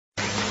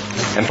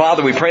And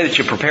Father, we pray that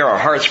you prepare our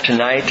hearts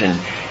tonight and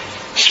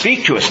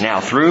speak to us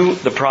now through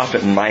the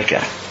prophet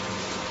Micah.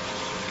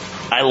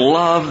 I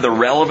love the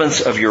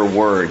relevance of your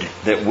word,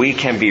 that we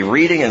can be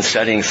reading and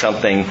studying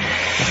something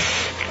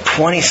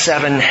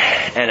 27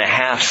 and a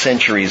half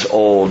centuries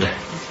old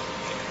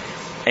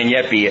and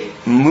yet be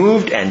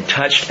moved and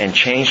touched and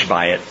changed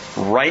by it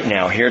right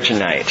now, here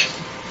tonight.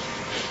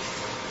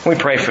 We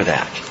pray for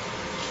that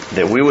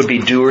we would be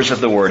doers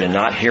of the word and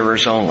not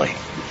hearers only.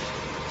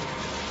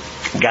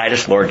 Guide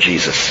us, Lord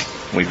Jesus,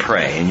 we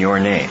pray in your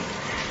name.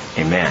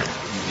 Amen.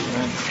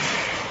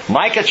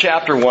 Micah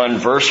chapter 1,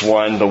 verse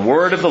 1, the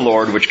word of the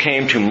Lord which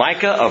came to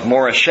Micah of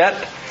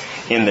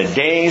Moresheth in the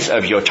days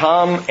of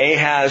Jotam,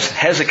 Ahaz,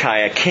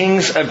 Hezekiah,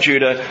 kings of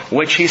Judah,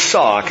 which he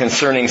saw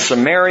concerning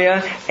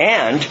Samaria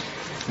and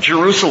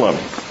Jerusalem.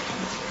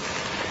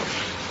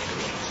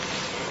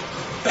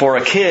 For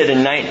a kid in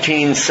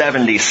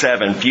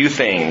 1977, few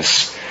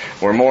things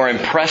were more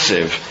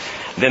impressive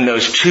than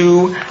those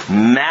two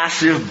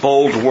massive,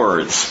 bold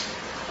words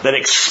that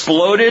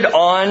exploded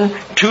on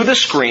to the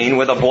screen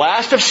with a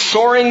blast of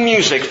soaring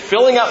music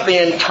filling up the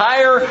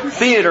entire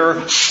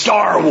theater,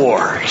 Star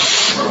Wars.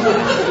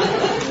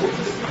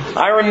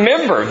 I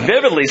remember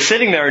vividly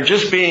sitting there and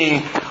just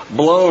being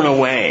blown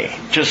away.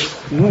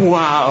 Just,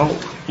 wow.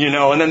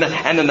 And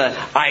then the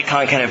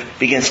icon kind of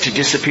begins to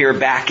disappear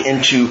back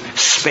into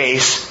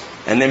space.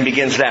 And then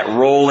begins that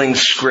rolling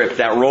script,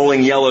 that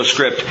rolling yellow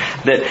script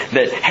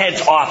that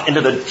heads off into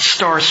the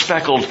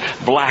star-speckled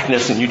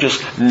blackness, and you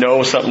just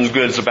know something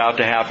good's about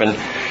to happen.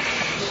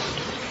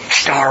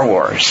 Star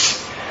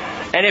Wars.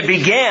 And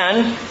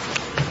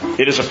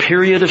it is a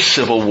period of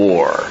civil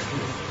war.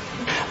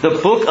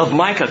 The book of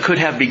Micah could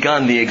have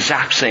begun the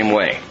exact same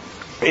way.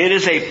 It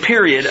is a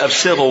period of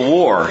civil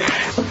war.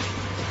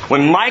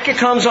 When Micah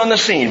comes on the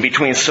scene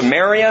between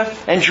Samaria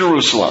and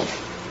Jerusalem,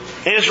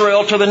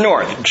 Israel to the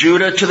north,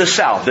 Judah to the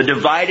south. The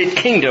divided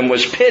kingdom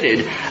was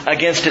pitted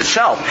against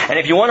itself. And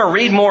if you want to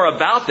read more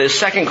about this,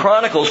 2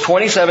 Chronicles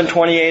 27,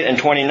 28, and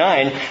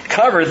 29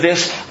 cover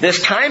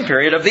this time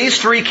period of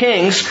these three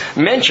kings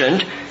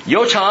mentioned,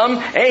 Jotam,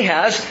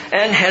 Ahaz,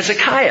 and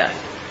Hezekiah.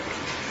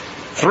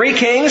 Three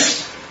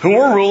kings who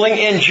were ruling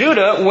in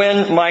Judah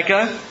when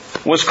Micah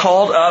was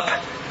called up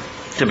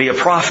to be a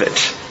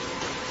prophet.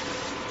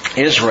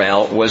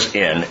 Israel was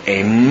in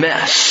a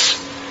mess.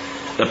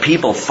 The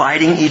people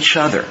fighting each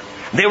other.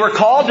 They were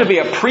called to be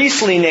a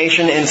priestly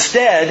nation.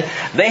 Instead,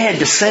 they had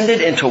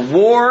descended into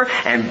war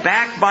and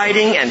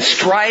backbiting and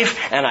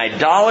strife and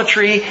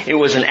idolatry. It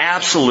was an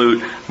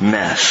absolute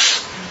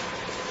mess.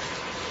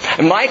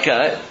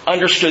 Micah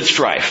understood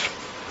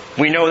strife.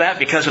 We know that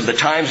because of the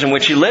times in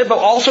which he lived, but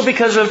also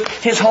because of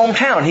his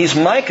hometown. He's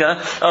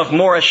Micah of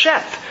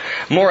Moresheth.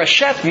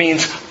 Moresheth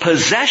means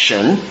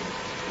possession.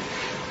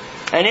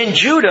 And in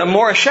Judah,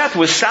 Moresheth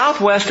was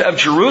southwest of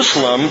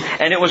Jerusalem,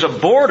 and it was a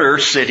border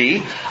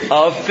city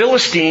of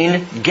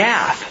Philistine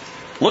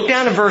Gath. Look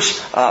down at verse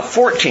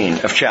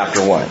 14 of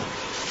chapter 1.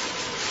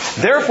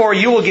 Therefore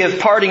you will give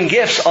parting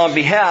gifts on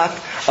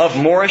behalf of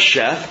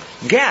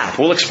Moresheth Gath.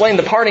 We'll explain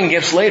the parting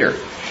gifts later.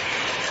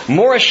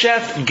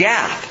 Moresheth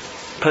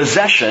Gath,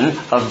 possession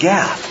of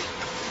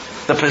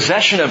Gath. The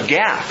possession of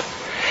Gath.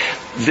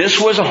 This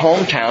was a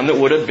hometown that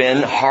would have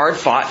been hard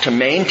fought to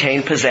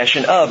maintain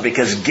possession of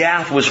because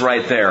Gath was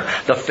right there.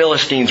 The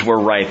Philistines were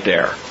right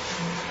there.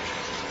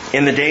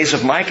 In the days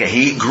of Micah,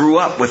 he grew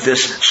up with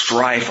this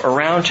strife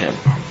around him.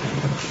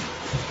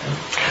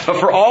 But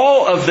for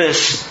all of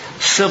this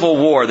civil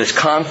war, this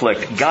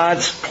conflict,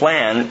 God's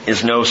plan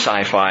is no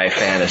sci-fi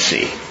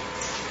fantasy.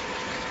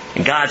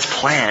 God's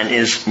plan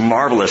is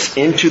marvelous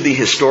into the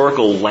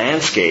historical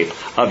landscape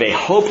of a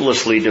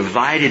hopelessly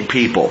divided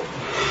people.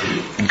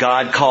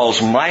 God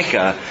calls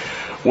Micah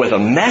with a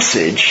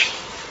message,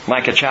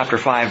 Micah chapter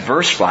 5,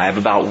 verse 5,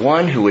 about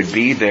one who would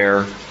be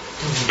their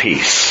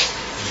peace.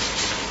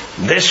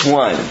 This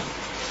one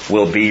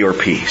will be your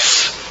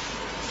peace.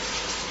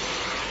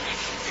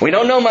 We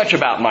don't know much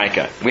about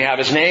Micah. We have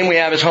his name, we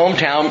have his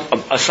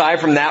hometown. Aside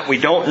from that, we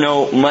don't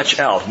know much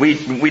else. We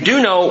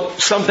do know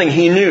something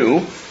he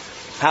knew,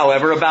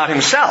 however, about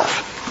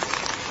himself.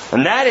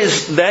 And that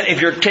is that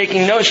if you're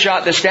taking notes,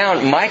 jot this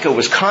down, Micah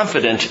was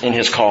confident in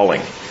his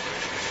calling.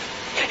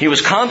 He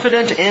was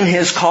confident in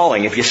his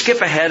calling. If you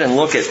skip ahead and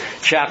look at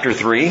chapter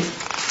 3,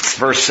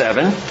 verse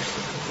 7,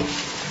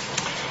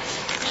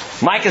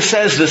 Micah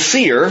says the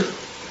seer,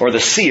 or the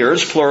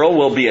seers, plural,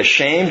 will be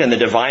ashamed and the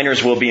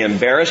diviners will be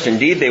embarrassed.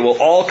 Indeed, they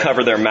will all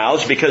cover their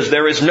mouths because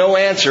there is no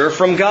answer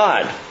from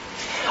God.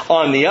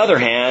 On the other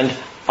hand,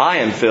 I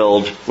am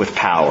filled with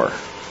power,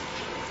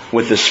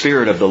 with the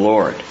Spirit of the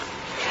Lord,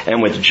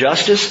 and with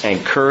justice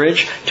and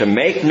courage to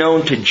make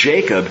known to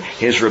Jacob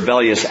his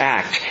rebellious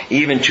act,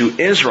 even to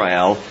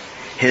Israel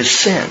his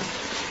sin.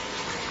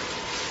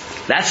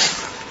 That's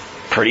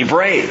pretty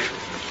brave.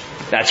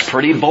 That's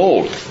pretty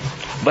bold.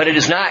 But it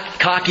is not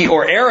cocky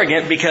or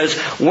arrogant, because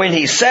when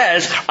he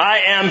says, I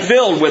am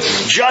filled with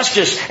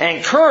justice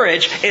and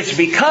courage, it's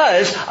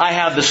because I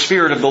have the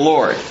Spirit of the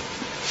Lord.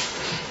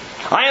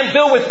 I am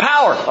filled with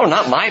power. Oh,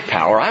 not my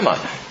power. I'm a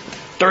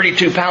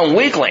 32-pound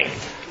weakling.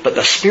 But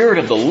the Spirit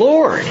of the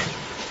Lord,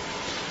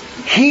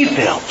 He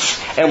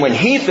fills. And when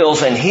He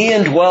fills and He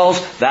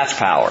indwells, that's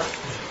power.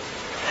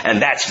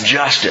 And that's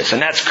justice.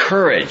 And that's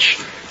courage.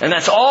 And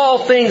that's all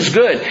things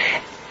good.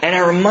 And I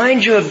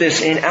remind you of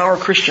this in our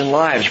Christian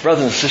lives,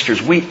 brothers and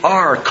sisters. We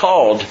are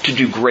called to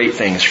do great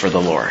things for the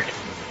Lord.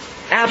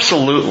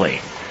 Absolutely.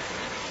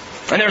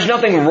 And there's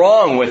nothing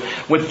wrong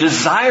with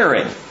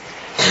desiring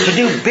to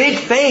do big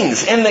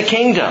things in the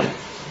kingdom.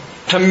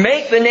 To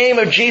make the name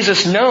of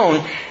Jesus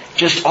known.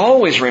 Just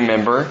always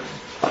remember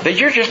that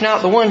you're just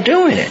not the one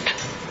doing it.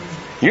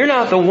 You're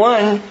not the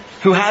one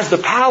who has the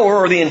power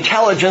or the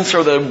intelligence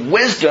or the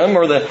wisdom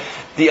or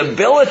the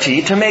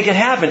ability to make it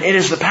happen. It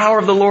is the power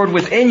of the Lord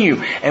within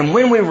you. And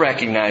when we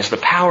recognize the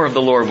power of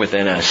the Lord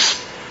within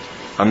us,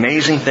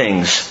 amazing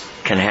things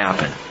can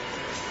happen.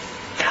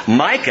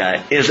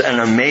 Micah is an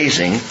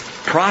amazing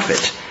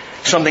prophet.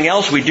 Something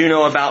else we do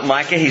know about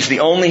Micah, he's the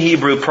only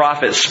Hebrew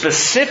prophet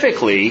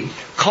specifically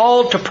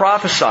called to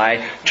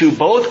prophesy to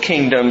both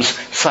kingdoms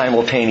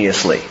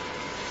simultaneously.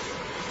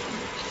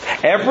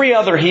 Every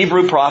other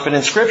Hebrew prophet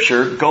in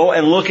Scripture, go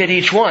and look at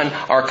each one,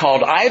 are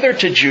called either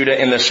to Judah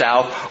in the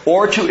south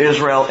or to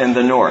Israel in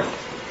the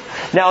north.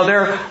 Now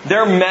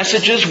their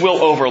messages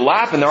will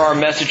overlap, and there are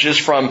messages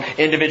from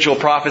individual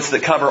prophets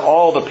that cover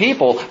all the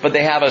people, but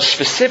they have a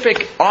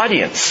specific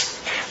audience.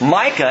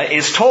 Micah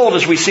is told,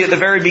 as we see at the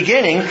very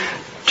beginning,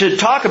 to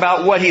talk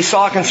about what he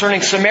saw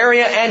concerning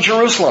Samaria and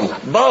Jerusalem.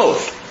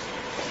 Both.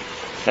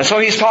 And so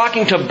he's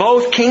talking to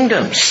both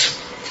kingdoms.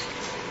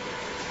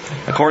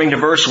 According to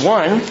verse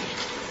 1,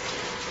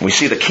 we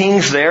see the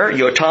kings there,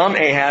 Jotam,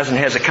 Ahaz, and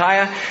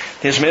Hezekiah.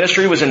 His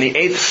ministry was in the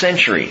 8th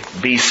century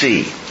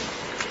BC.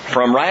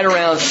 From right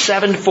around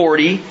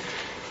 740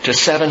 to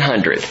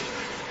 700.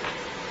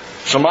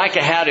 So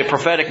Micah had a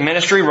prophetic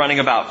ministry running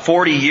about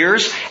 40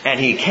 years, and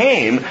he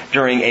came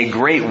during a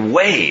great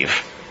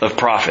wave of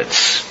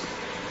prophets.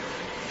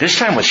 This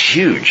time was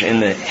huge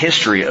in the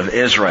history of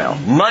Israel.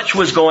 Much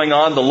was going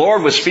on. The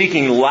Lord was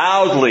speaking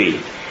loudly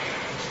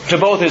to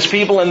both His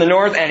people in the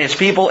north and His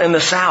people in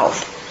the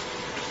south.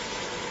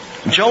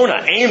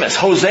 Jonah, Amos,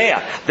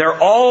 Hosea, they're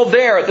all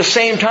there at the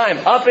same time,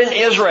 up in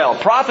Israel,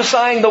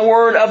 prophesying the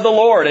word of the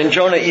Lord. And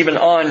Jonah even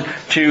on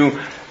to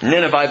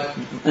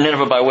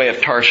Nineveh by way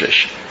of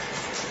Tarshish.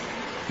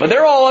 But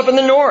they're all up in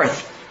the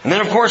north. And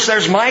then of course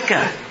there's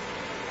Micah.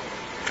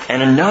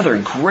 And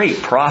another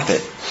great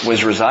prophet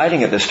was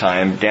residing at this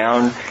time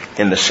down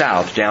in the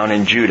south, down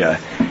in Judah.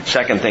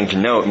 Second thing to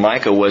note,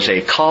 Micah was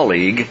a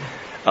colleague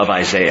of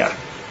Isaiah.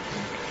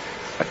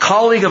 A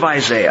colleague of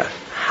Isaiah.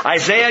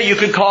 Isaiah you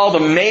could call the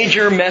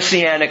major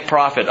messianic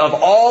prophet. Of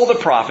all the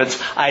prophets,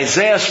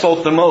 Isaiah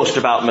spoke the most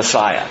about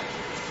Messiah.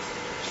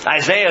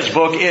 Isaiah's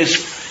book is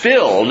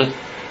filled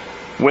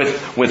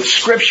with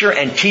scripture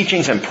and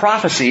teachings and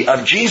prophecy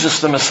of Jesus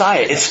the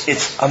Messiah.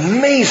 It's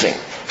amazing.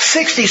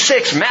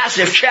 66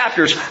 massive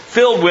chapters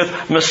filled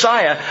with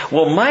Messiah.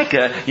 Well,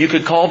 Micah you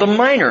could call the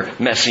minor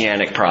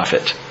messianic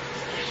prophet.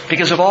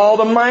 Because of all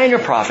the minor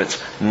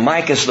prophets,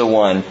 Micah's the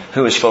one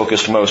who is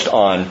focused most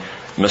on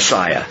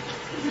Messiah.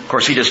 Of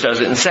course, he just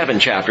does it in 7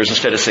 chapters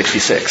instead of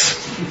 66.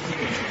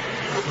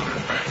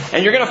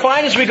 And you're going to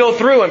find as we go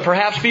through, and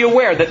perhaps be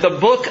aware, that the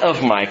book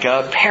of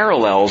Micah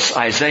parallels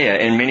Isaiah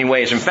in many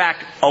ways. In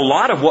fact, a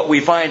lot of what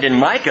we find in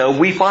Micah,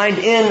 we find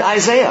in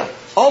Isaiah.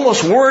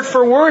 Almost word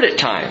for word at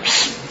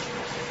times.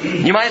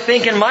 You might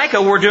think in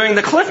Micah we're doing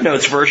the Cliff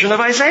Notes version of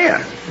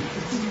Isaiah.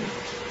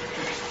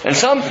 And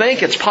some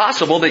think it's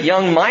possible that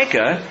young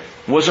Micah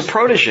was a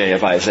protege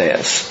of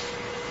Isaiah's.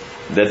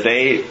 That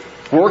they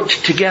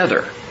worked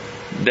together.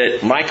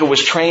 That Micah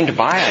was trained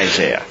by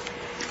Isaiah.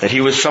 That he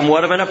was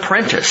somewhat of an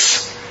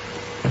apprentice.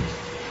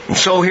 And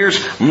so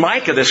here's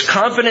Micah, this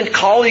confident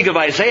colleague of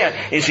Isaiah.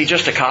 Is he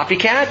just a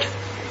copycat?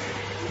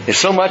 Is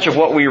so much of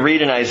what we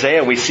read in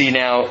Isaiah we see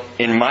now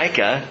in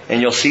Micah,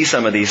 and you'll see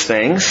some of these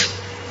things.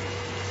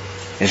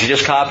 Is he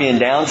just copying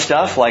down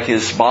stuff like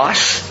his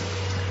boss?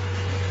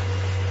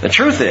 The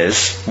truth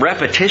is,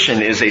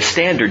 repetition is a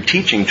standard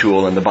teaching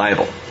tool in the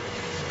Bible.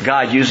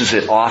 God uses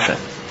it often.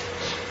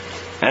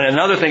 And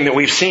another thing that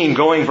we've seen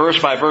going verse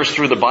by verse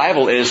through the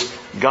Bible is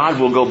God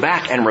will go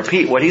back and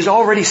repeat what He's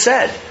already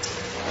said.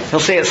 He'll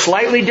say it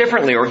slightly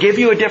differently or give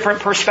you a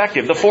different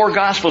perspective. The 4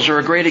 Gospels are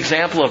a great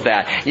example of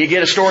that. You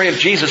get a story of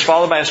Jesus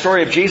followed by a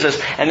story of Jesus,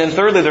 and then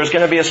thirdly there's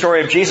going to be a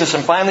story of Jesus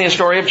and finally a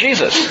story of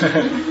Jesus.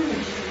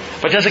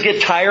 But does it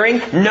get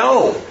tiring?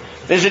 No.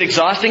 Is it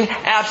exhausting?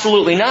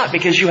 Absolutely not,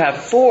 because you have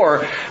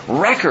 4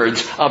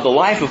 records of the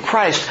life of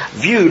Christ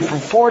viewed from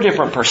 4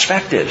 different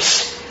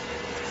perspectives.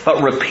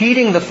 But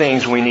repeating the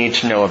things we need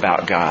to know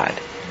about God.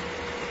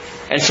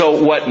 And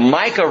so what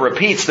Micah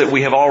repeats that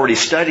we have already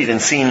studied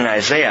and seen in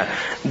Isaiah,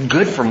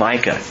 good for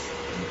Micah.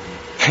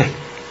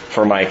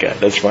 For Micah.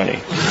 That's funny.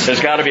 There's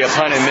got to be a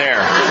pun in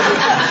there.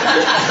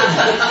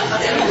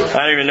 I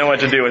don't even know what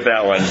to do with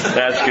that one.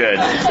 That's good.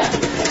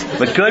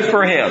 But good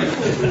for him.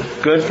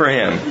 Good for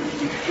him.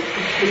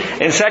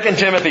 In 2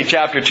 Timothy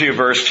chapter 2,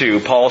 verse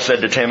 2, Paul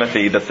said to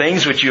Timothy, "The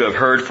things which you have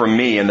heard from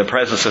me in the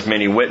presence of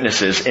many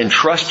witnesses,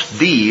 entrust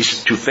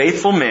these to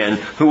faithful men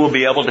who will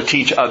be able to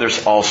teach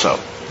others also."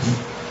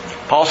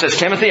 Paul says,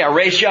 Timothy, I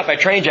raised you up, I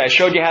trained you, I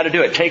showed you how to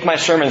do it. Take my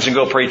sermons and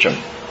go preach them.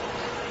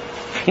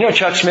 You know,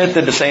 Chuck Smith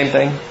did the same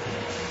thing.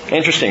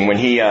 Interesting, when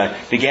he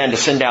began to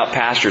send out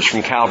pastors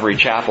from Calvary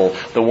Chapel,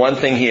 the one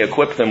thing he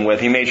equipped them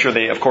with, he made sure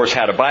they, of course,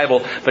 had a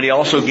Bible, but he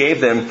also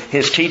gave them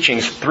his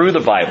teachings through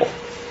the Bible.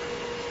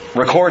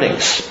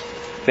 Recordings.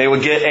 They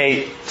would get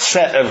a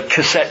set of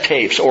cassette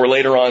tapes or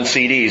later on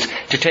CDs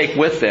to take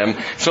with them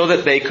so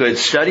that they could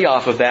study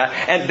off of that.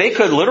 And they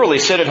could literally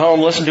sit at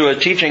home, listen to a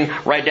teaching,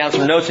 write down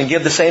some notes and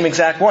give the same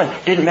exact one.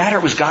 Didn't matter.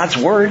 It was God's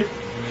Word.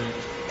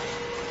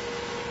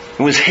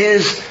 It was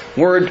His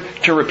Word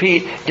to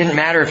repeat. Didn't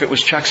matter if it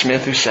was Chuck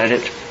Smith who said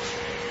it.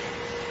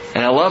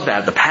 And I love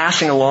that. The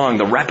passing along,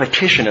 the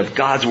repetition of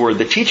God's Word,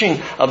 the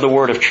teaching of the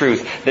Word of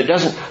truth that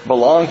doesn't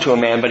belong to a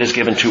man but is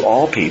given to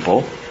all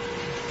people.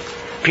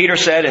 Peter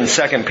said in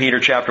 2 Peter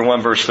chapter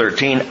 1 verse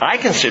 13, I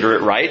consider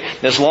it right,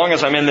 as long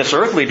as I'm in this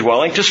earthly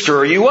dwelling, to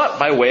stir you up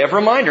by way of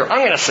reminder. I'm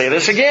going to say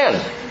this again.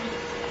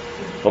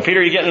 Well, Peter,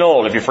 you're getting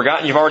old. Have you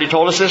forgotten you've already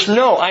told us this?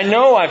 No, I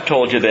know I've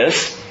told you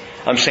this.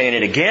 I'm saying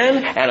it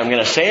again, and I'm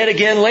going to say it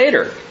again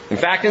later. In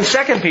fact, in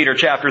 2 Peter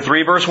chapter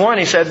 3 verse 1,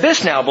 he said,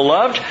 This now,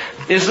 beloved,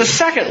 is the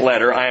second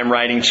letter I am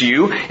writing to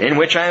you, in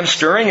which I am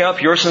stirring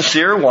up your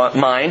sincere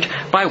mind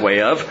by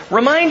way of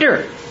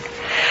reminder,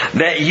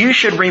 that you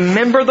should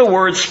remember the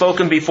words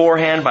spoken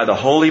beforehand by the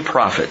holy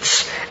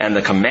prophets and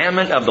the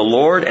commandment of the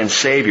Lord and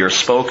Savior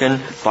spoken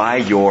by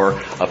your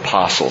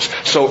apostles.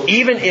 So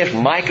even if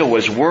Micah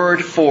was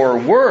word for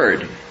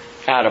word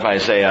out of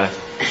Isaiah,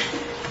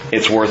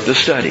 it's worth the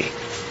study.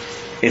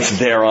 It's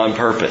there on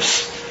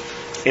purpose.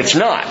 It's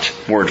not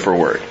word for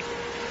word,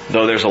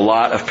 though there's a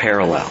lot of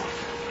parallel.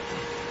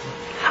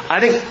 I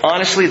think,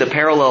 honestly, the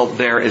parallel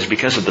there is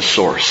because of the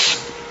source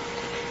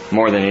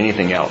more than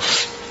anything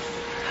else.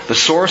 The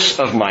source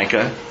of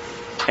Micah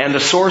and the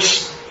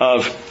source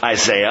of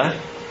Isaiah.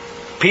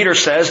 Peter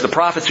says, the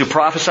prophets who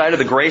prophesied of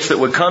the grace that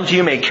would come to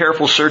you made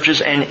careful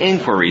searches and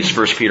inquiries,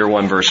 1 Peter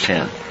 1 verse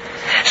 10.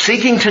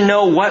 Seeking to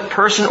know what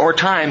person or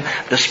time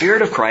the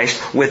Spirit of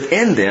Christ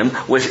within them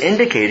was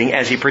indicating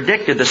as He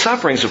predicted the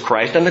sufferings of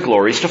Christ and the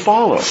glories to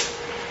follow.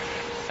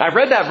 I've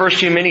read that verse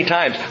to you many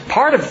times.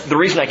 Part of the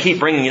reason I keep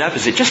bringing it up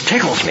is it just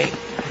tickles me.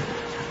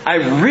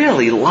 I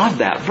really love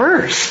that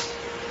verse.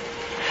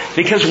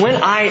 Because when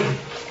I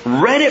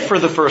read it for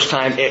the first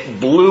time, it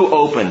blew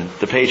open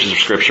the pages of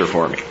Scripture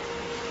for me.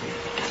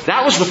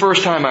 That was the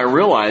first time I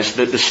realized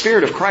that the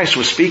Spirit of Christ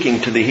was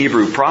speaking to the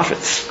Hebrew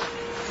prophets.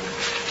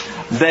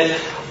 That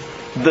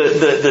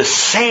the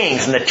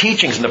sayings and the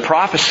teachings and the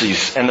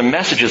prophecies and the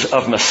messages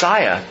of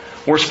Messiah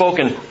were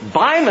spoken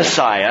by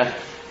Messiah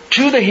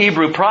to the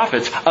Hebrew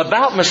prophets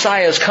about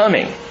Messiah's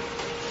coming.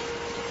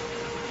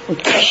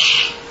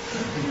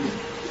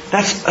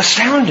 That's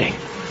astounding.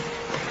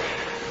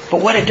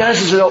 But what it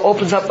does is it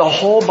opens up the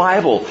whole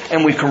Bible,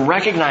 and we can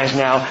recognize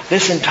now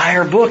this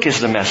entire book is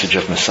the message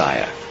of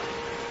Messiah.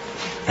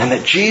 And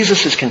that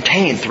Jesus is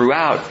contained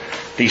throughout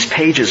these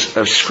pages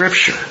of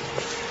Scripture.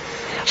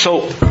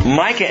 So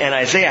Micah and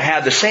Isaiah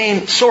had the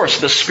same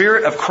source, the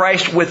Spirit of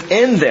Christ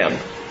within them,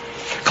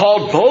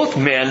 called both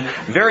men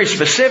very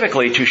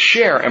specifically to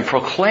share and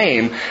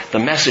proclaim the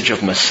message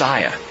of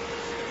Messiah.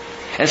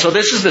 And so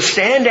this is the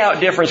standout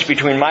difference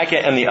between Micah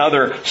and the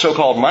other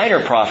so-called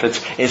minor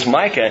prophets, is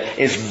Micah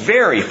is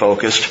very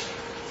focused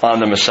on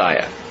the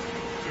Messiah.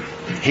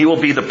 He will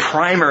be the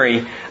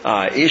primary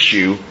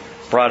issue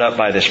brought up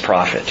by this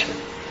prophet.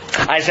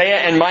 Isaiah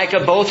and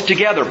Micah both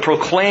together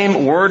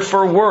proclaim word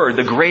for word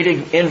the great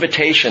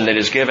invitation that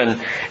is given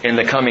in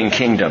the coming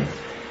kingdom.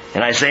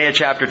 In Isaiah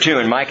chapter 2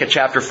 and Micah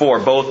chapter 4,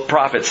 both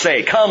prophets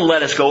say, Come,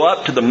 let us go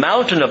up to the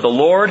mountain of the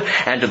Lord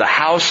and to the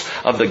house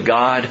of the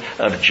God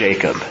of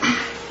Jacob.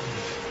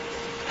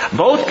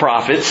 Both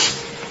prophets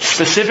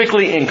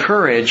specifically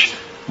encourage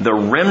the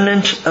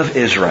remnant of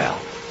Israel.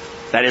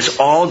 That is,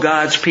 all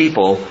God's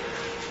people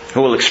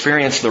who will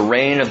experience the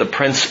reign of the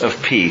Prince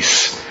of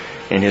Peace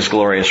in His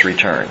glorious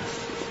return.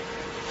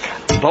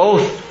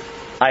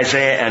 Both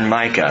Isaiah and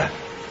Micah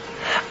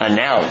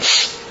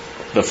announce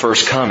the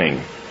first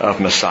coming of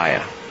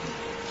Messiah.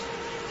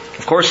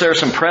 Of course, there are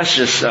some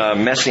precious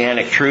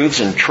messianic truths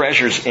and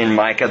treasures in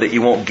Micah that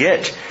you won't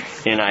get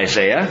in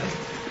Isaiah.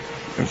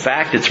 In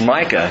fact, it's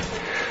Micah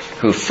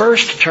who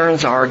first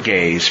turns our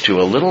gaze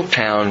to a little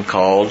town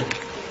called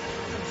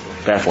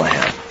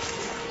Bethlehem.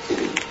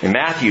 In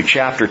Matthew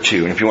chapter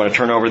 2, and if you want to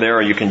turn over there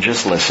or you can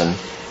just listen,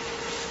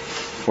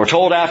 we're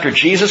told after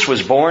Jesus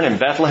was born in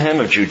Bethlehem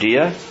of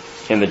Judea,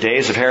 in the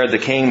days of Herod the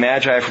king,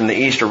 Magi from the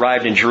east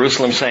arrived in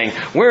Jerusalem saying,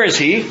 Where is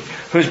He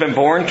who's been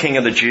born King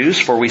of the Jews?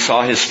 For we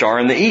saw His star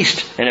in the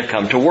east and have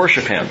come to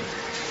worship Him.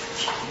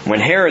 When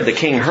Herod the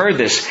king heard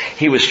this,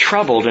 he was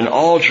troubled and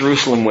all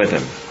Jerusalem with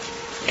him.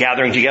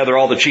 Gathering together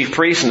all the chief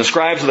priests and the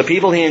scribes of the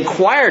people, he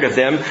inquired of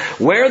them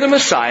where the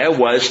Messiah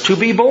was to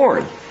be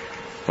born.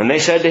 And they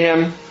said to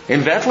him,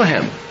 In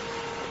Bethlehem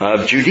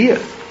of Judea.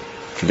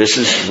 This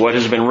is what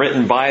has been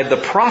written by the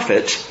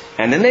prophet.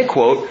 And then they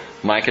quote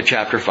Micah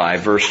chapter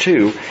 5, verse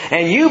 2.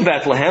 And you,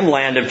 Bethlehem,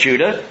 land of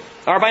Judah,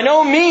 are by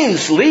no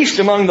means least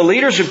among the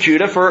leaders of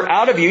Judah, for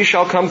out of you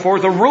shall come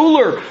forth a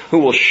ruler who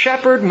will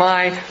shepherd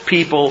my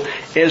people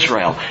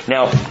Israel.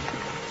 Now,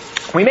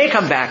 we may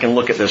come back and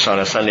look at this on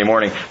a Sunday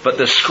morning, but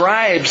the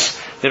scribes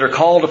that are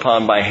called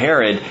upon by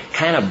Herod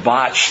kind of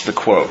botched the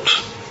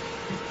quote.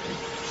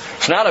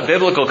 It's not a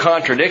biblical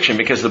contradiction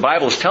because the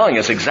Bible is telling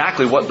us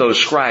exactly what those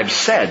scribes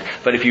said.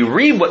 But if you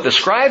read what the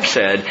scribes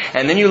said,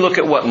 and then you look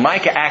at what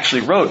Micah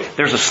actually wrote,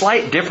 there's a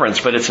slight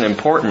difference, but it's an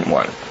important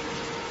one.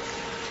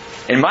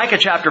 In Micah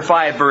chapter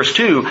 5, verse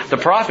 2, the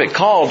prophet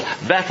called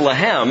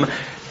Bethlehem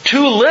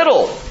too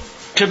little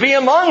to be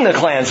among the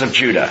clans of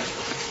Judah.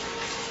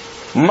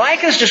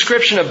 Micah's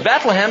description of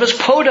Bethlehem is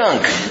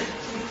podunk.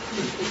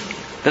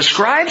 The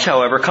scribes,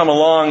 however, come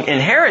along in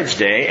Herod's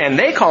day, and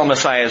they call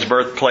Messiah's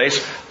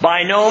birthplace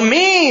by no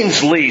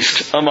means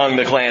least among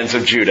the clans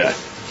of Judah.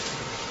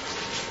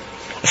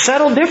 A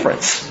subtle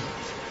difference.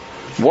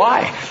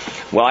 Why?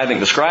 Well, I think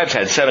the scribes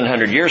had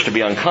 700 years to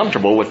be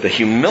uncomfortable with the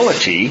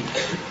humility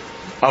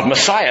of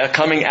Messiah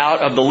coming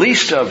out of the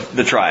least of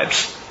the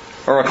tribes.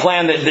 Or a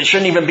clan that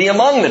shouldn't even be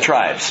among the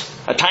tribes.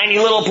 A tiny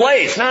little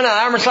place. No,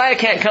 our Messiah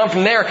can't come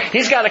from there.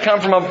 He's got to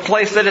come from a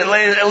place that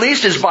at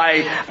least is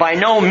by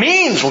no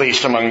means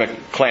least among the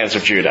clans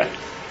of Judah.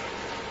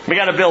 We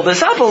got to build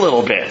this up a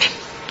little bit.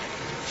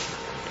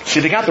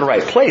 See, they got the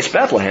right place,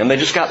 Bethlehem. They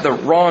just got the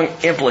wrong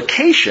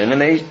implication, and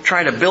they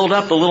try to build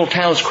up the little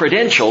town's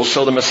credentials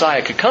so the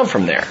Messiah could come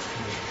from there.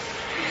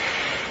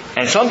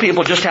 And some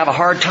people just have a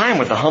hard time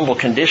with the humble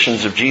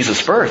conditions of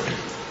Jesus'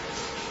 birth.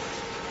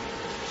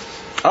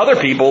 Other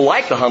people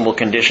like the humble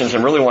conditions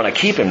and really want to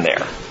keep him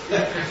there.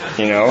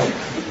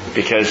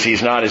 Because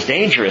he's not as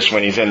dangerous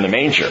when he's in the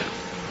manger.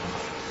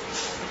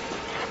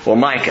 Well,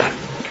 Micah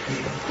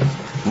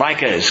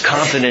is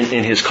confident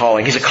in his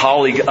calling. He's a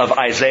colleague of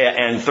Isaiah.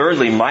 And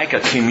thirdly, Micah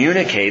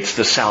communicates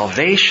the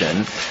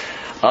salvation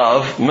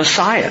of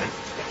Messiah.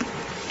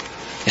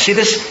 You see,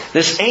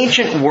 this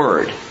ancient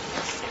word,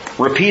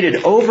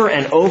 repeated over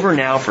and over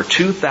now for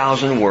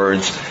 2,000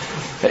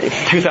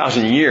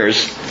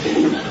 years,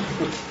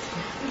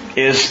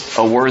 is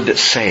a word that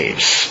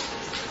saves.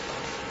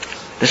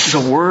 This is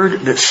a word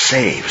that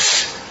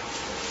saves.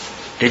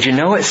 Did you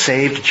know it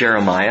saved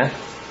Jeremiah?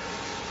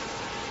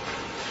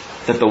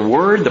 That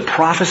the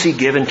prophecy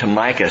given to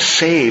Micah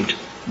saved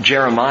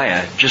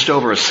Jeremiah just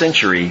over a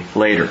century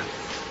later.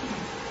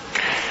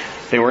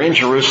 They were in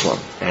Jerusalem,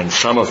 and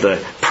some of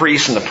the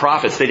priests and the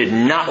prophets, they did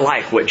not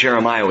like what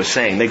Jeremiah was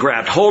saying. They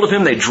grabbed hold of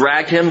him, they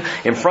dragged him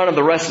in front of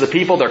the rest of the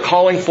people. They're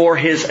calling for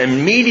his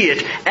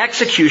immediate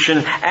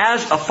execution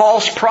as a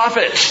false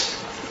prophet.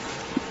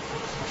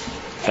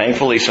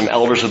 Thankfully, some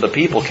elders of the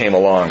people came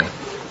along.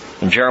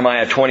 In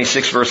Jeremiah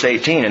 26, verse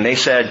 18, and they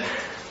said,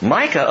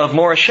 Micah of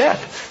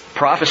Moresheth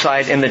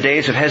prophesied in the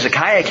days of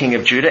Hezekiah, king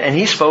of Judah, and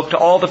he spoke to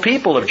all the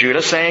people of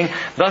Judah, saying,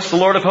 Thus the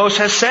Lord of hosts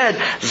has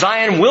said,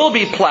 Zion will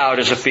be plowed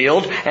as a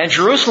field, and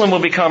Jerusalem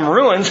will become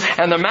ruins,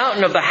 and the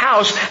mountain of the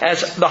house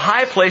as the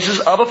high places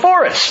of a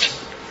forest.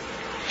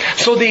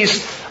 So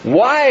these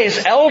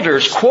wise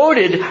elders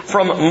quoted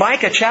from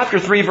Micah chapter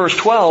 3, verse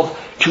 12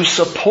 to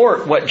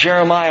support what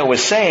Jeremiah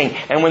was saying.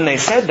 And when they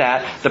said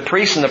that, the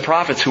priests and the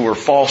prophets who were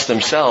false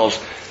themselves,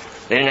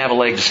 they didn't have a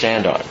leg to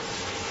stand on.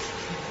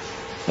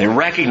 They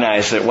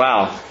recognized that,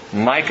 wow,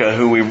 Micah,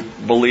 who we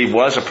believe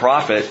was a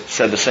prophet,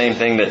 said the same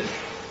thing that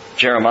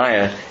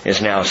Jeremiah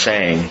is now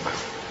saying.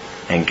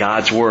 And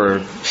God's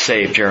Word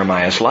saved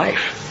Jeremiah's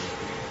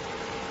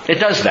life. It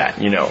does that,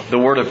 The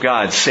Word of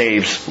God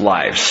saves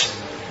lives.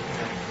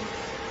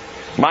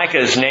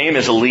 Micah's name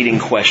is a leading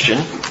question.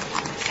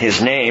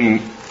 His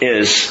name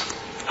is,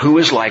 Who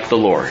is like the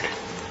Lord?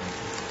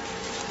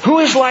 Who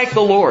is like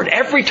the Lord?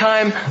 Every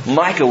time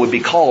Micah would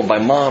be called by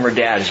mom or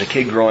dad as a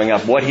kid growing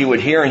up, what he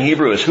would hear in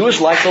Hebrew is, Who is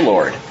like the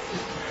Lord?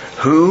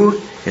 Who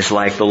is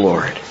like the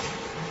Lord?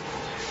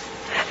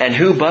 And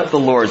who but the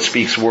Lord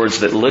speaks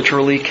words that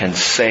literally can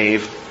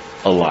save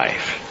a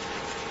life?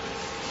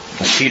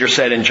 As Peter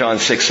said in John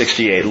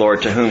 6:68,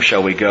 Lord, to whom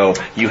shall we go?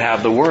 You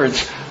have the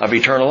words of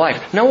eternal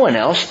life. No one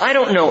else. I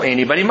don't know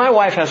anybody. My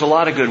wife has a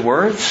lot of good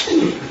words,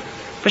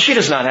 but she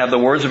does not have the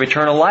words of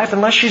eternal life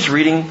unless she's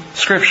reading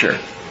Scripture.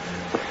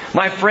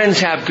 My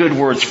friends have good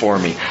words for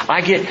me. I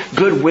get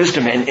good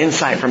wisdom and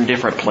insight from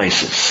different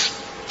places.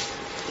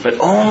 But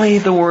only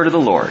the word of the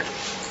Lord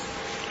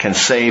can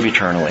save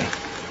eternally.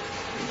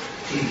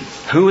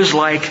 Who is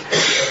like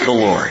the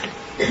Lord?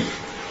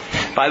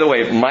 By the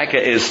way,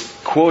 Micah is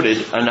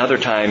quoted another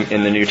time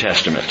in the New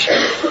Testament.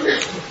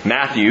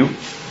 Matthew,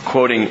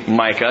 quoting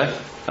Micah,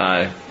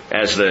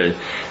 as the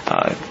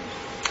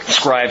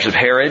scribes of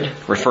Herod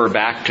refer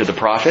back to the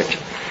prophet.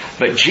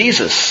 But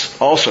Jesus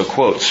also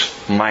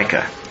quotes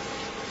Micah.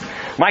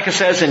 Micah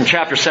says in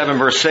chapter 7,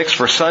 verse 6,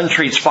 For son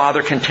treats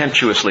father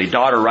contemptuously.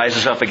 Daughter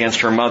rises up against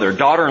her mother.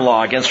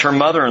 Daughter-in-law against her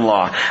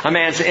mother-in-law. A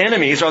man's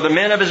enemies are the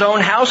men of his own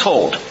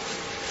household.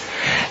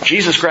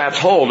 Jesus grabs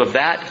hold of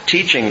that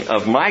teaching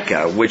of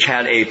Micah, which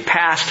had a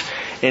past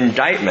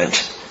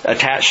indictment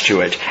attached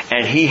to it,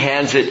 and He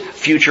hands it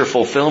future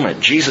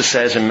fulfillment. Jesus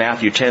says in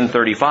Matthew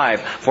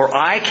 10:35, "For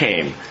I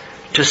came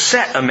to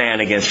set a man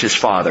against his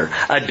father,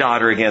 a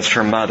daughter against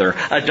her mother,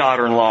 a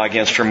daughter-in-law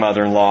against her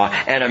mother-in-law,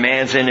 and a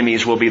man's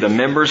enemies will be the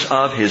members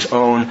of his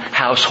own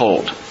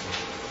household."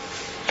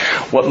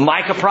 What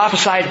Micah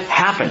prophesied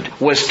happened,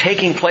 was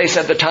taking place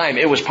at the time.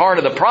 It was part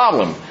of the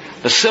problem.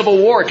 The civil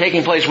war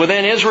taking place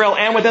within Israel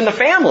and within the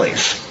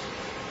families.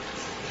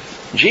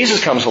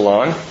 Jesus comes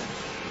along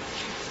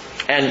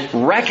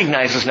and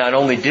recognizes not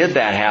only did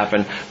that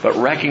happen, but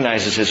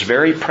recognizes His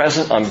very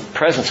presence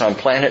on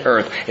planet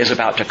Earth is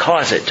about to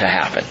cause it to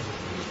happen.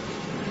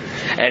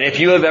 And if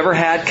you have ever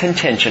had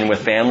contention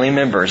with family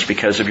members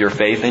because of your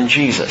faith in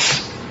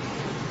Jesus,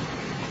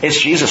 it's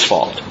Jesus'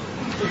 fault.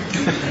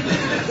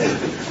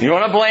 You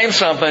want to blame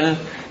something,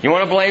 you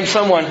want to blame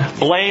someone,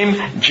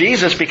 blame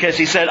Jesus, because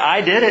He said,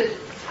 "I did it.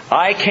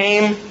 I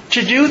came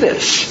to do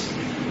this."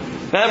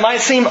 Now it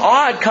might seem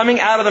odd coming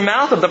out of the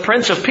mouth of the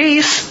Prince of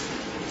Peace.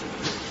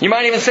 You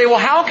might even say, well,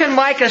 how can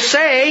Micah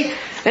say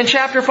in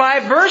chapter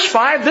 5, verse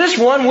 5, "This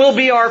one will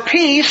be our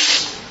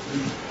peace,"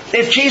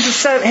 if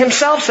Jesus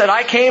Himself said,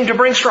 "I came to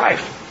bring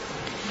strife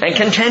and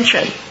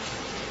contention"?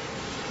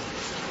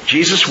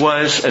 Jesus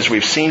was, as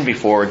we've seen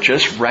before,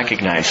 just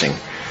recognizing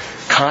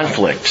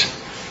conflict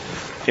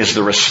is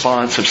the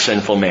response of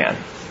sinful man.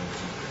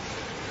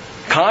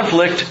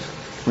 Conflict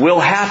will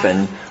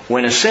happen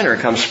when a sinner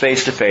comes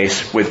face to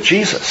face with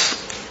Jesus.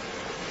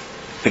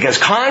 Because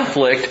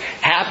conflict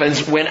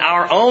happens when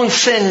our own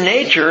sin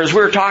nature, as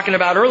we were talking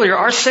about earlier,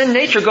 our sin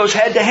nature goes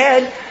head to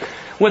head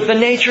with the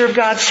nature of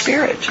God's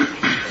Spirit.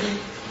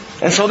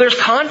 And so there's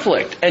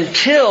conflict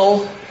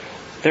until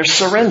there's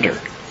surrender.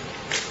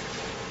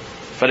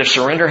 But if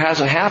surrender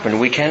hasn't happened,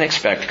 we can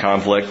expect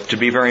conflict to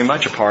be very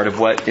much a part of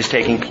what is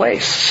taking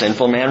place.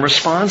 Sinful man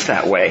responds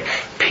that way.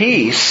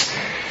 Peace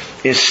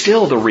is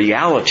still the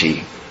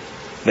reality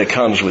that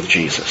comes with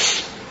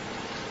Jesus.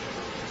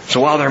 So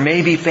while there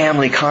may be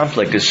family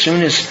conflict, as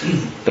soon as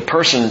the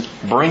person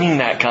bringing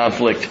that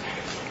conflict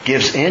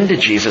gives in to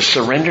Jesus,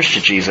 surrenders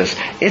to Jesus,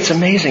 it's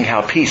amazing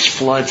how peace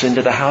floods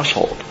into the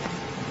household.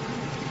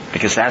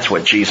 Because that's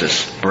what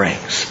Jesus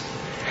brings.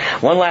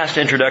 One last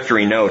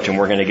introductory note, and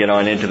we're going to get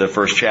on into the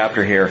first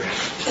chapter here.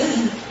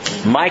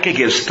 Micah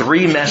gives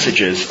 3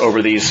 messages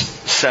over these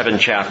 7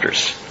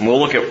 chapters. And we'll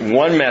look at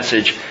one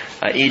message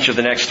each of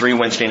the next 3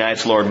 Wednesday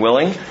nights, Lord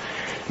willing.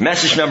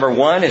 Message number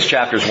 1 is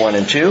chapters 1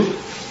 and 2.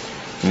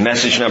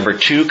 Message number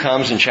 2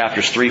 comes in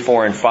chapters 3,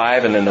 4, and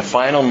 5. And then the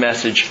final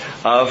message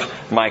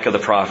of Micah the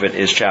prophet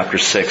is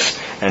chapters 6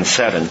 and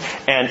 7.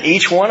 And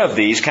each one of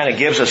these kind of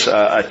gives us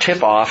a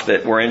tip-off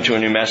that we're into a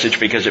new message,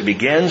 because it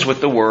begins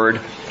with the word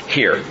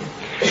 "hear."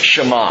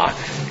 Shema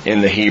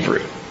in the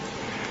Hebrew.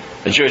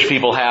 The Jewish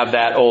people have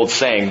that old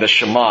saying, the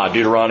Shema,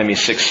 Deuteronomy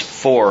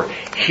 6:4,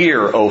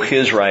 "Hear, O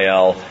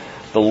Israel,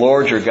 the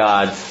Lord your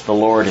God, the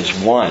Lord is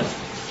one.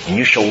 And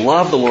you shall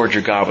love the Lord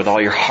your God with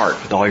all your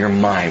heart, with all your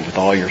mind, with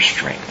all your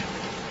strength."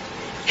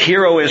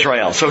 Hear, O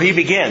Israel. So he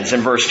begins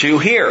in verse 2,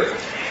 "Hear,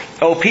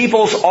 O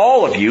peoples,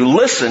 all of you,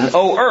 listen,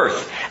 O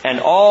earth, and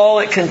all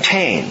it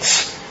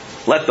contains.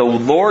 Let the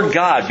Lord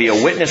God be a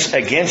witness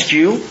against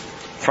you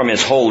from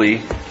His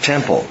holy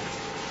temple.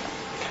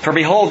 For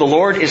behold, the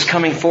Lord is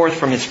coming forth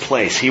from His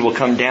place. He will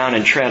come down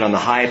and tread on the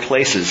high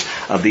places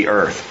of the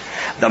earth.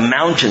 The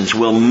mountains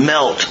will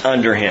melt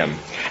under Him,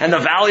 and the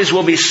valleys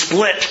will be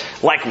split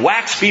like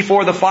wax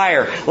before the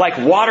fire, like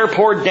water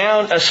poured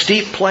down a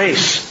steep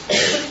place.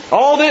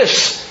 All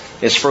this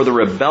is for the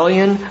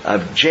rebellion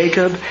of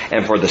Jacob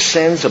and for the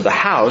sins of the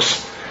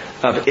house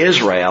of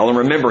Israel." And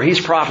remember, he's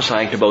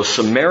prophesying to both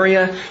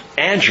Samaria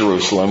and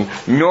Jerusalem,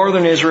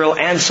 northern Israel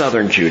and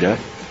southern Judah.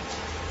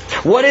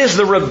 What is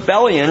the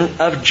rebellion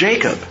of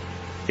Jacob?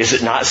 Is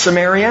it not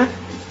Samaria?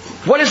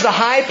 What is the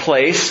high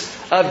place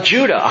of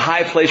Judah? A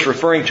high place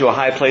referring to a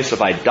high place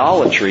of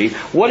idolatry.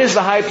 What is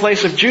the high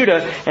place of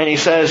Judah? And he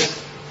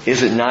says,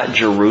 is it not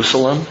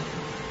Jerusalem?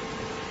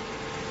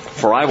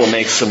 "For I will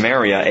make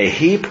Samaria a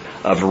heap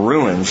of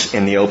ruins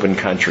in the open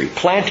country,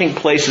 planting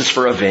places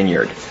for a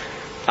vineyard.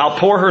 I'll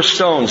pour her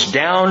stones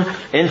down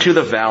into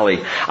the valley.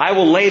 I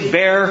will lay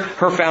bare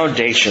her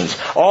foundations.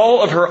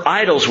 All of her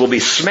idols will be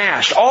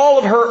smashed. All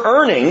of her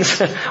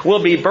earnings will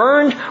be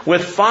burned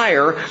with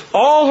fire.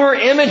 All her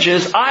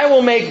images I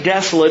will make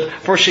desolate,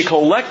 for she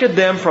collected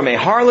them from a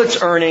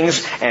harlot's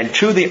earnings, and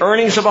to the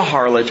earnings of a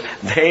harlot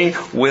they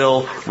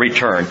will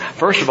return."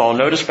 First of all,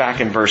 notice back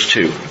in verse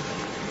 2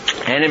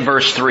 and in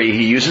verse 3,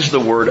 he uses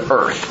the word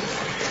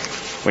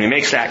earth. When he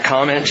makes that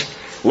comment,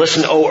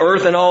 "Listen, O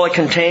earth, and all it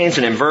contains."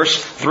 And in verse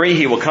 3,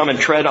 he will come and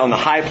tread on the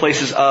high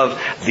places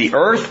of the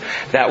earth.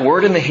 That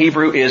word in the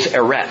Hebrew is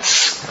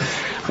eretz,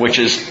 which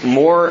is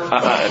more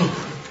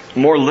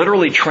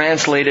literally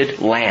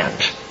translated land.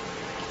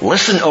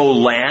 "Listen, O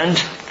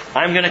land,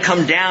 I'm going to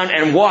come down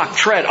and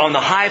tread on the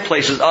high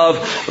places of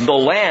the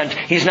land."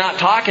 He's not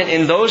talking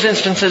in those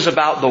instances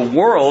about the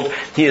world.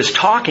 He is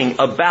talking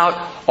about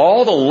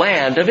all the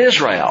land of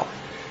Israel,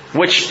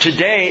 which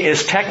today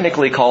is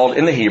technically called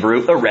in the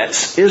Hebrew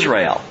Eretz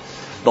Israel,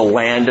 the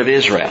land of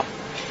Israel.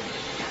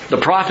 The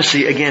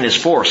prophecy, again, is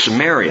for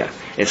Samaria.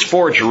 It's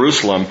for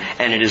Jerusalem,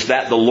 and it is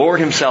that the Lord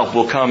Himself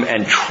will come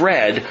and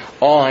tread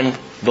on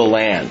the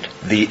land,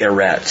 the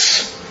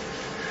Eretz.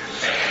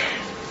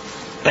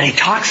 But He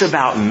talks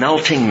about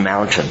melting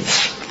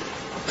mountains.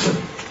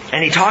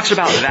 And He talks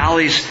about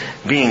valleys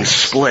being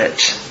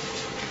split.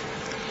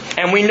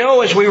 And we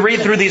know as we read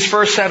through these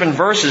first 7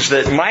 verses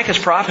that Micah's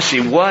prophecy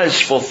was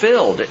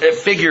fulfilled.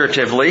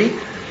 Figuratively,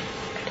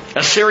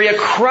 Assyria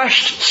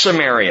crushed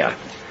Samaria.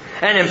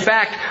 And in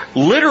fact,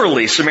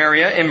 literally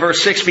Samaria in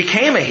verse 6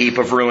 became a heap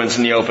of ruins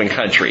in the open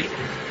country.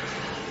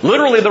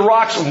 Literally the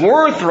rocks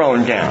were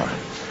thrown down.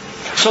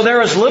 So there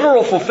is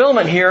literal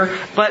fulfillment here,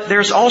 but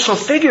there's also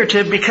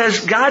figurative because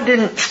God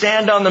didn't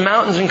stand on the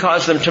mountains and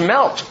cause them to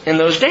melt in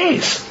those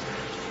days.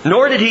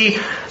 Nor did He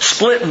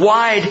split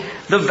wide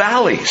the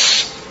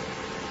valleys.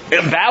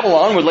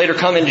 Babylon would later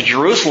come into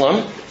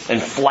Jerusalem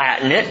and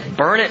flatten it,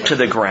 burn it to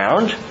the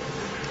ground.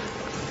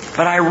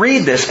 But I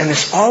read this and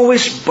this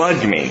always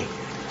bugged me.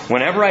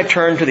 Whenever I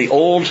turn to the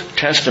Old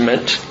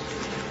Testament,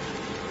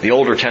 the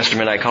Older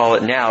Testament I call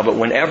it now, but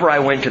whenever I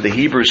went to the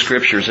Hebrew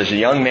Scriptures as a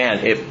young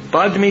man, it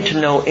bugged me to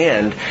no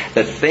end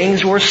that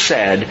things were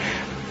said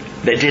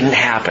that didn't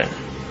happen.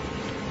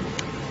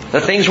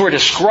 That things were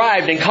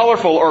described in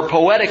colorful or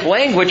poetic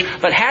language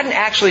but hadn't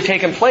actually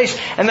taken place.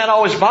 And that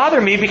always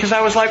bothered me because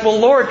I was like, well,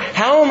 Lord,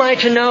 how am I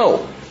to know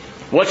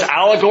what's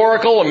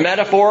allegorical and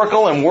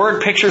metaphorical and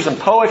word pictures and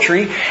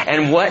poetry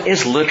and what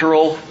is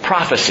literal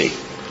prophecy?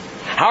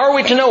 How are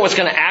we to know what's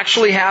going to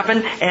actually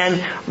happen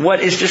and what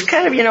is just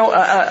kind of,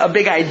 a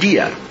big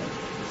idea?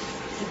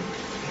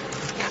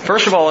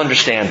 First of all,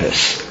 understand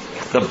this.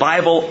 The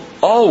Bible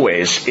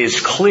always is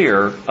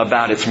clear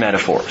about its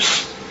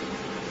metaphors.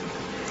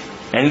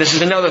 And this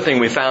is another thing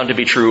we found to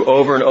be true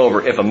over and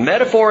over. If a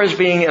metaphor is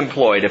being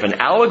employed, if an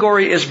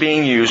allegory is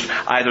being used,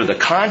 either the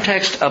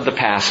context of the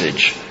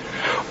passage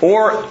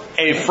or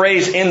a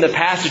phrase in the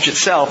passage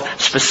itself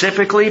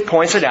specifically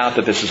points it out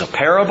that this is a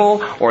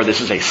parable, or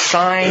this is a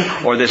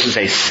sign, or this is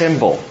a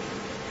symbol,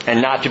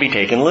 and not to be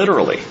taken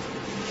literally.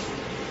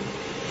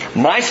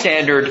 My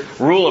standard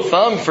rule of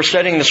thumb for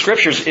studying the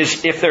Scriptures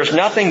is if there's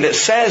nothing that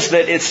says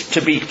that it's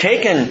to be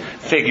taken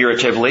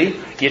figuratively,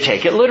 you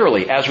take it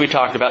literally, as we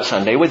talked about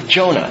Sunday with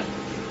Jonah.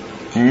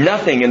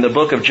 Nothing in the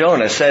book of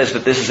Jonah says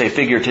that this is a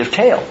figurative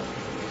tale.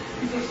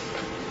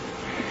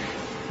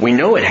 We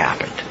know it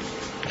happened.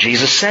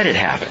 Jesus said it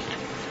happened.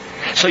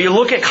 So you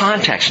look at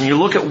context and you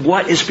look at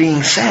what is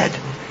being said.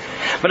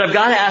 But I've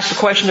got to ask the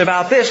question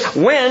about this.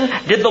 When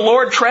did the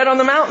Lord tread on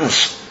the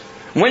mountains?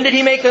 When did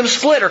He make them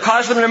split or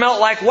cause them to melt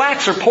like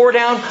wax or pour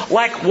down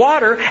like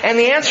water? And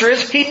the answer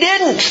is He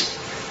didn't.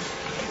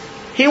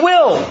 He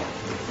will.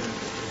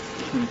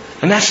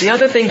 And that's the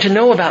other thing to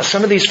know about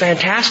some of these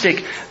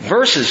fantastic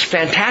verses,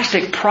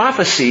 fantastic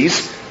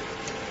prophecies.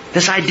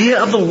 This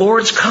idea of the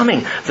Lord's coming,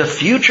 the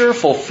future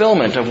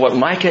fulfillment of what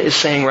Micah is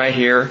saying right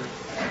here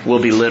will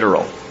be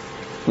literal.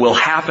 Will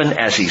happen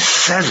as He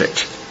says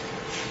it.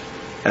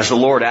 As the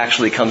Lord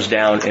actually comes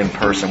down in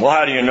person. Well,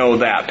 how do you know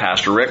that,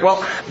 Pastor Rick?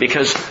 Well,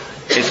 because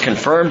it's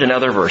confirmed in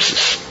other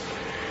verses.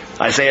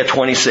 Isaiah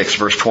 26,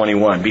 verse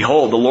 21.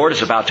 Behold, the Lord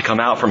is about to come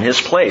out from His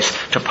place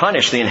to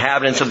punish the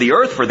inhabitants of the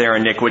earth for their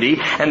iniquity,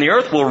 and the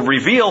earth will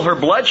reveal her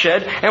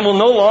bloodshed and will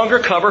no longer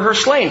cover her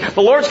slain.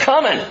 The Lord's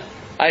coming,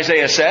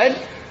 Isaiah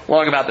said.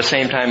 Long about the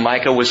same time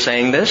Micah was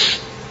saying this.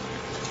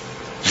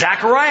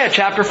 Zechariah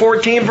chapter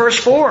 14, verse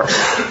 4.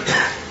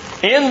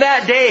 In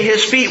that day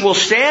His feet will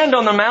stand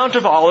on the Mount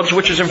of Olives,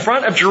 which is in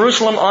front of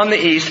Jerusalem on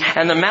the east,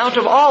 and the Mount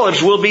of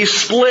Olives will be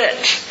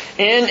split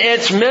in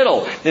its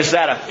middle. Is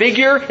that a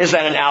figure? Is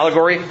that an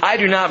allegory? I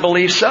do not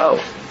believe so.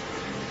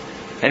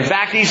 In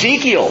fact,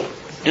 Ezekiel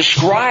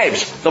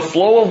describes the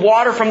flow of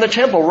water from the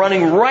temple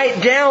running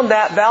right down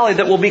that valley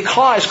that will be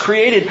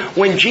created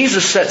when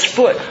Jesus sets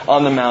foot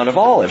on the Mount of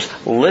Olives.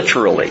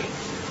 Literally.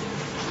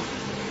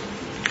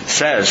 It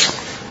says,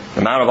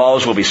 the Mount of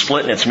Olives will be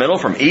split in its middle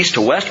from east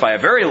to west by a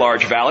very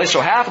large valley,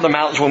 so half of the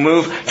mountains will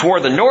move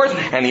toward the north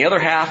and the other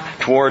half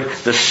toward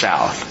the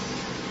south.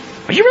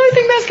 But you really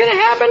think that's going to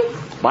happen?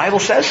 The Bible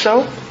says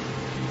so.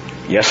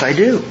 Yes, I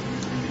do.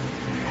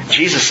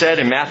 Jesus said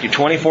in Matthew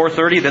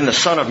 24:30, then the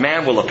Son of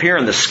Man will appear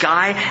in the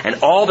sky,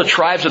 and all the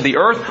tribes of the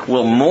earth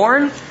will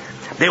mourn.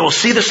 They will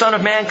see the Son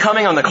of Man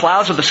coming on the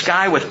clouds of the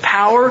sky with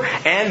power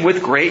and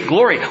with great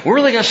glory. We're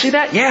really going to see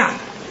that? Yeah.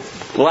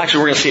 Well, actually,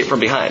 we're going to see it from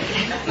behind.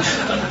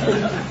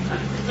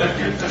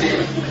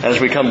 As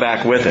we come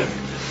back with Him.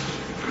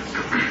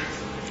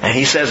 And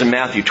He says in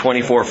Matthew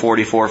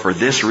 24:44, for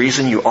this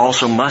reason you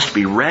also must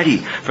be ready,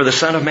 for the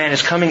Son of Man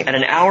is coming at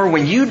an hour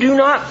when you do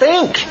not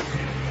think.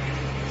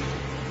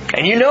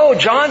 And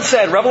John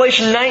said,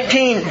 Revelation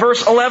 19,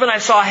 verse 11, I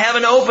saw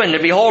heaven opened,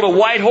 and behold, a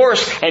white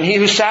horse, and He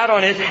who sat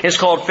on it is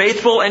called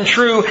Faithful and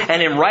True,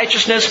 and in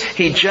righteousness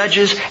He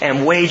judges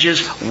and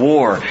wages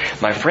war.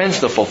 My friends,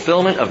 the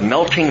fulfillment of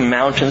melting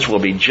mountains will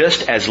be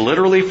just as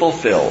literally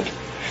fulfilled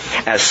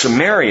as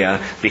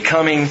Samaria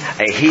becoming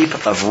a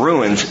heap of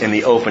ruins in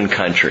the open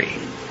country,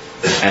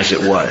 as it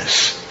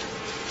was.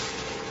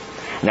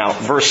 Now,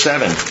 verse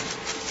 7,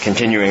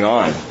 continuing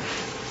on.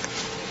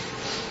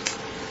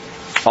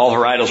 All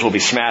her idols will be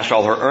smashed.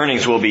 All her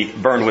earnings will be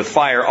burned with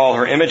fire. All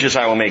her images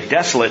I will make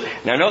desolate.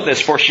 Now note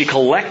this, for she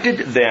collected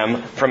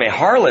them from a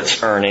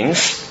harlot's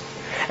earnings,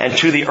 and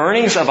to the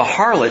earnings of a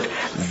harlot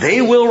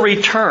they will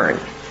return.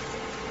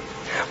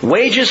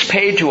 Wages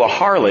paid to a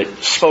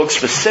harlot spoke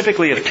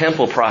specifically of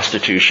temple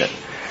prostitution,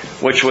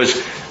 which was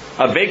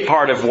a big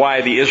part of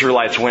why the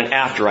Israelites went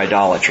after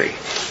idolatry.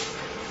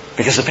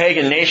 Because the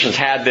pagan nations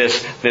had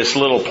this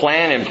little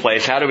plan in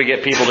place. How do we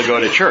get people to go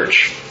to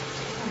church?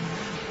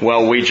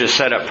 Well, we just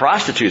set up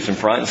prostitutes in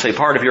front and say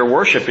part of your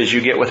worship is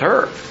you get with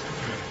her.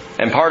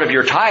 And part of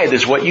your tithe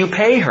is what you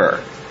pay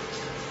her.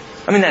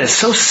 I mean, that is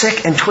so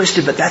sick and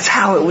twisted, but that's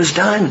how it was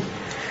done.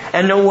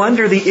 And no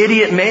wonder the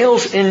idiot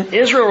males in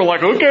Israel were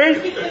like,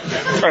 okay.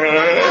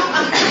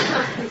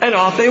 And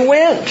off they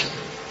went.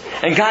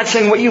 And God's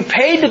saying, what you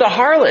paid to the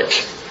harlot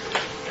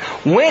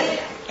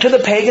went to the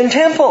pagan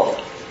temple.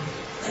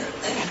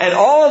 And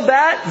all of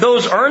that,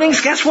 those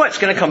earnings, guess what? It's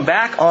going to come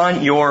back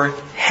on your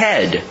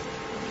head.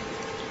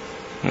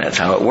 And that's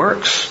how it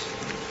works.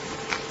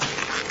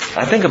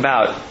 I think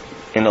about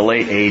in the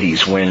late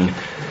 80s when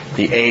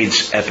the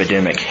AIDS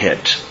epidemic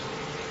hit.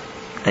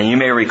 And you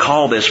may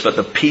recall this, but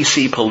the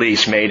PC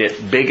police made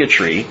it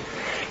bigotry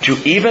to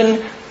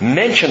even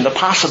mention the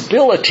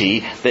possibility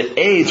that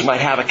AIDS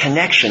might have a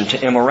connection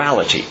to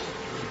immorality.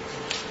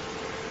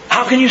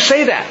 How can you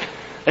say that?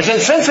 It's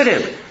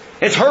insensitive.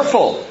 It's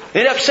hurtful.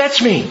 It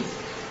upsets me.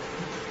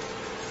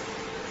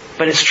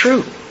 But it's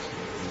true.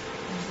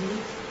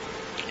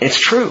 It's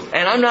true.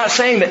 And I'm not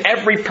saying that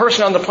every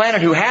person on the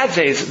planet who has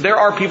AIDS, there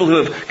are people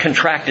who have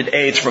contracted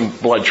AIDS from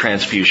blood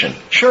transfusion.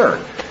 Sure.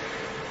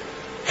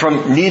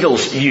 From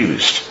needles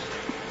used.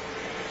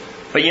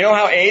 But you know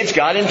how AIDS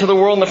got into the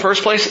world in the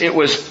first place? It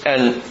was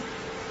an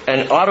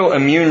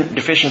autoimmune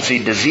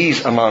deficiency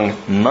disease among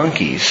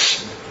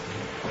monkeys.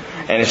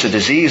 And it's a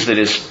disease that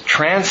is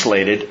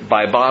translated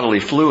by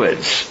bodily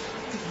fluids.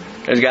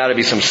 There's got to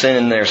be some sin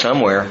in there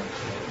somewhere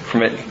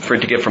for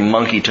it to get from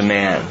monkey to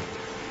man.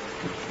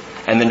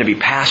 And then to be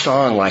passed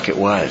on like it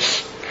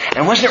was.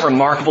 And wasn't it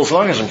remarkable, as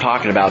long as I'm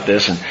talking about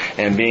this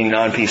and being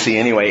non-PC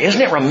anyway,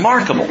 isn't it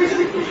remarkable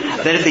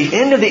that at the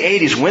end of the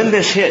 80s, when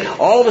this hit,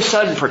 all of a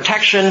sudden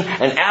protection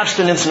and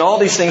abstinence and all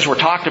these things were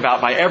talked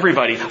about by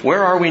everybody.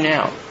 Where are we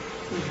now?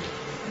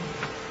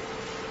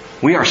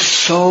 We are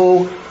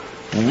so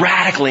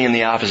radically in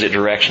the opposite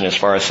direction as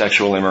far as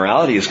sexual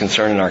immorality is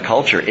concerned in our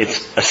culture.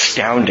 It's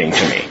astounding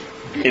to me.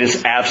 It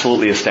is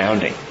absolutely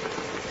astounding.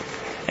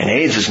 And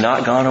AIDS has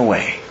not gone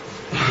away.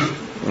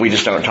 We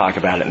just don't talk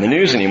about it in the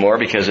news anymore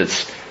because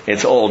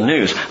it's old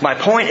news. My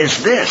point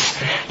is this.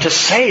 To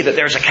say that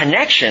there's a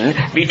connection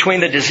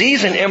between the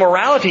disease and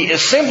immorality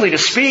is simply to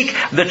speak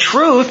the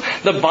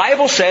truth. The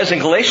Bible says in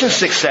Galatians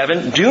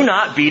 6:7, do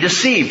not be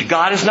deceived.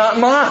 God is not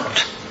mocked.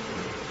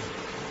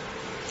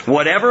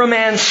 Whatever a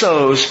man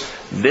sows,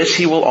 this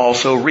he will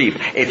also reap.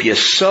 If you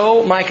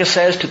sow, Micah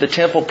says, to the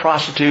temple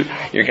prostitute,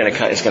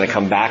 it's going to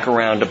come back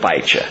around to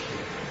bite you.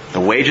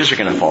 The wages are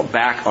going to fall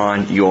back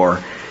on your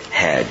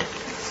head.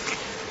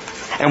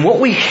 And what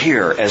we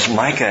hear as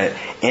Micah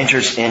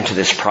enters into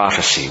this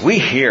prophecy, we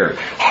hear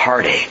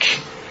heartache.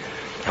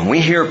 And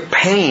we hear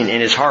pain in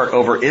his heart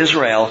over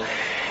Israel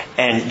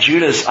and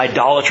Judah's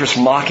idolatrous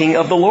mocking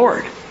of the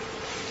Lord.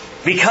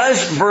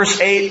 Because, verse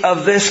 8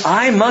 of this,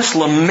 I must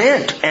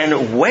lament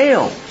and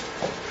wail.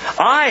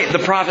 I, the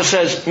prophet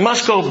says,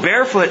 must go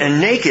barefoot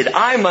and naked.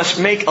 I must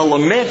make a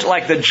lament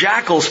like the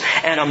jackals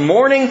and a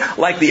mourning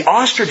like the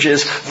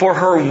ostriches, for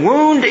her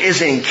wound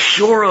is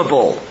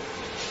incurable.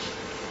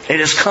 It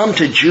has come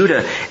to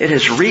Judah. It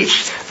has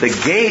reached the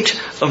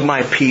gate of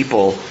my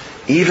people,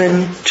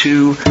 even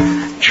to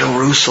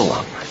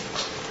Jerusalem.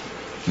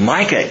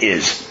 Micah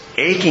is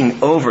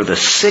aching over the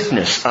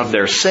sickness of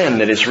their sin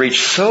that has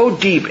reached so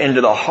deep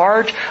into the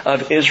heart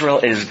of Israel,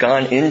 it has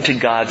gone into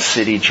God's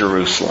city,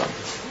 Jerusalem.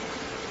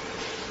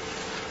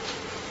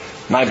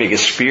 My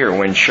biggest fear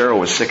when Cheryl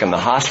was sick in the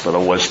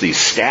hospital was the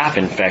staph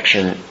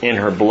infection in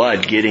her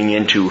blood getting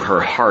into her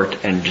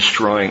heart and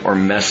destroying or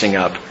messing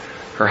up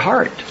her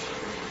heart.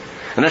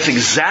 And that's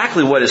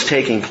exactly what is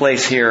taking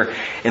place here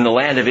in the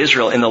land of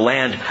Israel, in the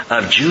land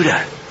of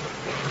Judah.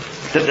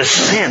 That the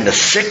sin, the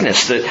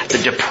sickness,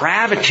 the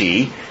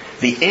depravity,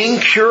 the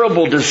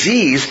incurable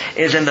disease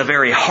is in the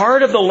very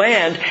heart of the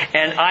land.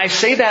 And I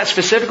say that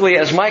specifically,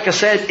 as Micah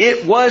said,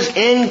 it was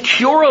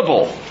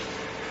incurable.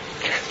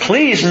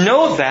 Please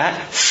note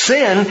that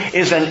sin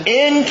is an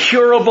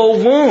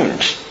incurable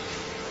wound.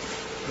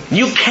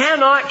 You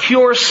cannot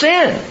cure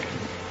sin.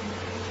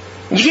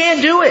 You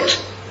can't do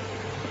it.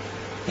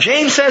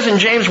 James says in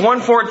James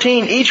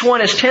 1:14, each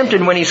one is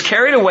tempted when he's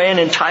carried away and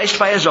enticed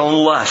by his own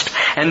lust.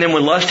 And then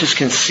when lust is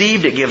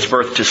conceived, it gives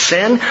birth to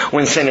sin.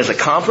 When sin is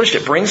accomplished,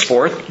 it brings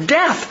forth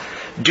death.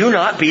 Do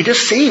not be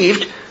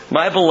deceived,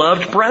 my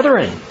beloved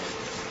brethren.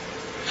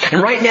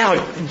 And right now,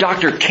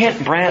 Dr. Kent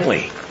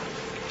Brantley,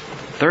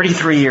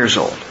 33 years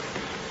old,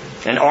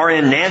 and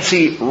RN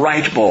Nancy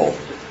Wright-Bowl,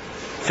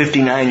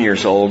 59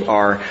 years old,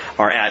 are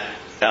at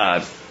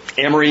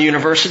Emory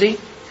University.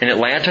 in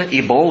Atlanta?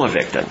 Ebola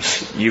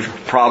victims.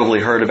 You've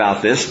probably heard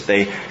about this.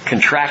 They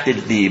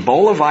contracted the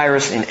Ebola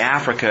virus in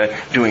Africa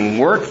doing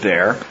work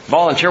there,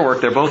 volunteer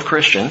work. They're both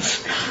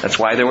Christians. That's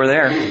why they were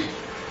there.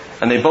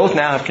 And they both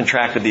now have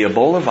contracted the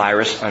Ebola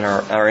virus and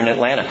are in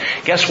Atlanta.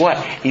 Guess what?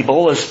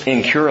 Ebola's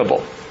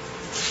incurable.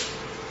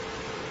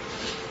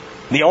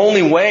 The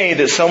only way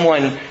that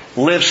someone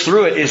lives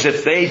through it is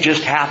if they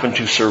just happen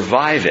to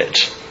survive it.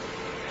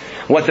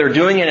 What they're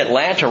doing in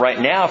Atlanta right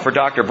now for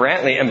Dr.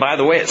 Brantley, and by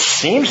the way, it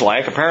seems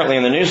like, apparently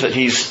in the news, that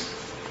he's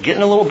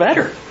getting a little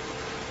better.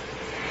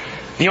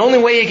 The only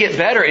way you get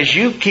better is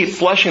you keep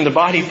flushing the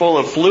body full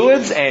of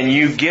fluids and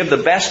you give the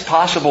best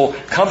possible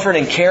comfort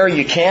and care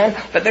you can.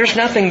 But there's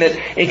nothing that,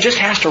 it just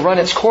has to run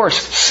its course.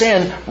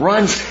 Sin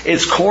runs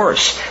its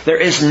course. There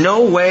is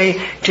no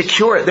way to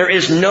cure it. There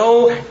is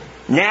no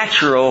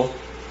natural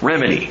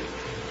remedy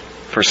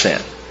for sin.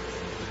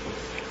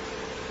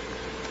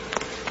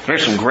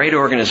 There's some great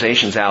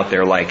organizations out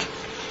there like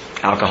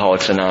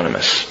Alcoholics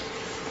Anonymous.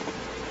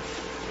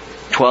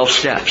 12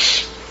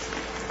 steps.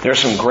 There's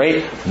some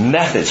great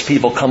methods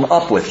people come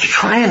up with to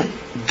try and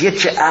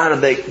get you out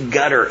of the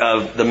gutter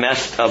of the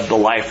mess of the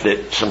life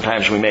that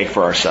sometimes we make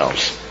for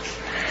ourselves.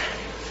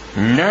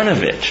 None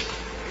of it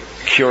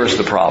cures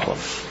the problem.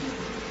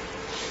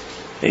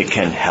 It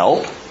can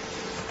help.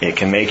 It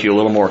can make you a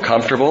little more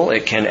comfortable.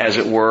 It can, as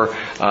it were,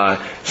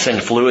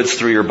 send fluids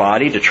through your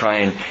body to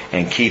try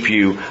and keep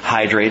you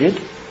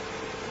hydrated.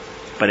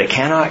 But it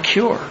cannot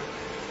cure.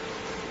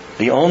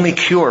 The only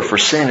cure for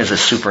sin is a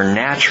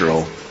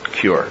supernatural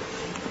cure.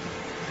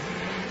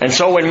 And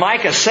so when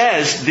Micah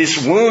says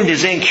this wound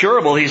is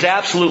incurable, he's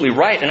absolutely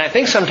right. And I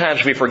think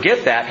sometimes we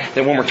forget that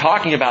when we're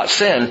talking about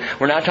sin,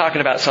 we're not talking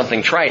about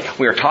something trite.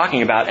 We are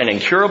talking about an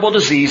incurable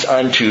disease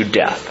unto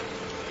death.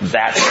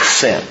 That's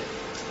sin.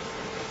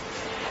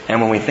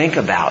 And when we think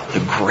about the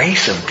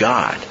grace of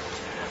God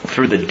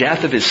through the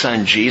death of His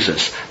Son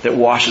Jesus that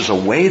washes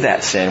away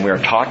that sin, we are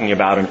talking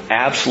about an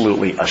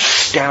absolutely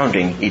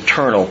astounding,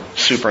 eternal,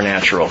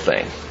 supernatural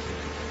thing.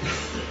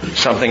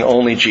 Something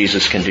only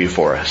Jesus can do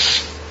for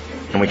us.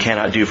 And we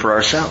cannot do for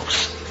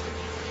ourselves.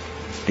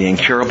 The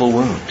incurable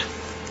wound.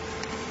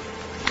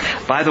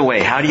 By the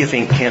way, how do you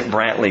think Kent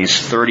Brantley's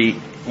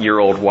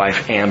 30-year-old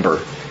wife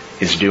Amber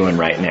is doing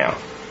right now?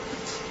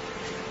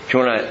 If you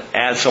want to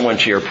add someone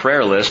to your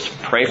prayer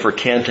list, pray for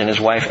Kent and his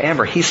wife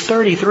Amber. He's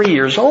 33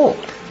 years old.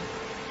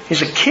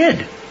 He's a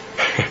kid.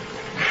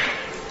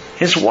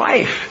 His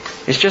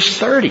wife is just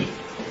 30.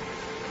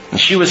 And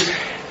she was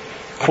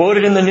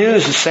quoted in the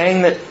news as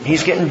saying that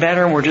he's getting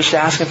better and we're just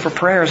asking for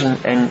prayers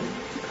and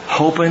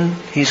hoping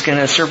he's going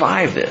to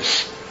survive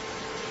this.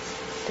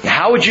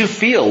 How would you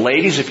feel,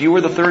 ladies, if you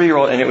were the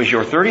 30-year-old and it was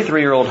your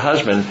 33-year-old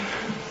husband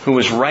who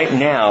was right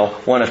now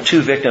one of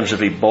 2 victims of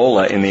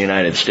Ebola in the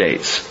United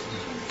States?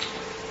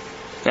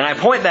 And I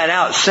point that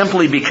out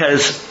simply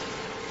because,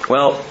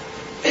 well,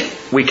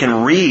 we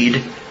can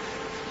read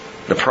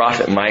the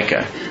prophet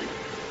Micah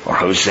or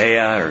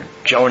Hosea or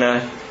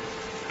Jonah,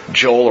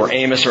 Joel or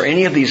Amos or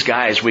any of these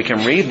guys. We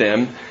can read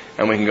them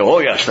and we can go, oh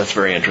yes, that's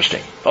very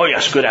interesting. Oh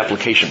yes, good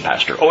application,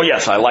 Pastor. Oh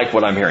yes, I like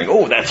what I'm hearing.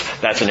 Oh,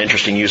 that's an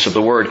interesting use of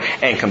the word.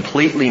 And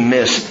completely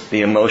miss the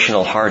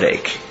emotional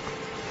heartache.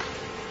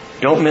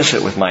 Don't miss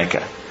it with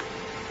Micah.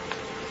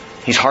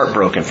 He's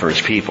heartbroken for his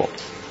people.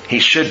 He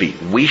should be.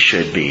 We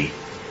should be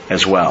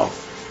as well.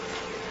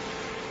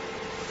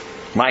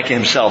 Micah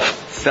himself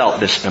felt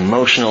this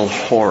emotional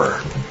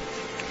horror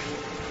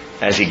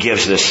as he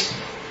gives this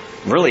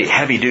really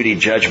heavy-duty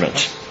judgment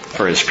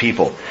for his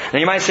people. Now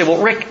you might say,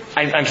 well, Rick,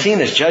 I'm seeing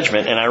this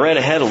judgment, and I read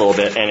ahead a little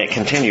bit, and it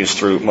continues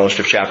through most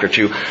of chapter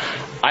 2.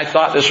 I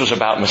thought this was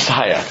about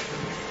Messiah. I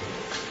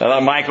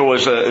thought Micah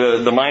was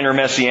the minor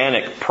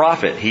messianic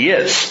prophet. He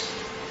is.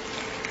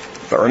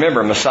 But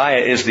remember, Messiah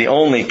is the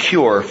only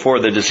cure for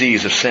the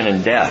disease of sin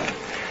and death.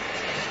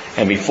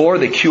 And before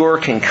the cure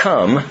can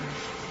come,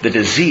 the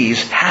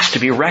disease has to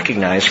be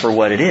recognized for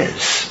what it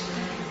is.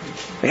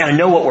 We got to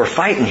know what we're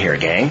fighting here,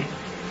 gang.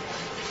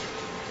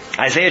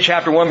 Isaiah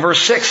chapter 1 verse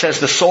 6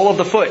 says, the sole of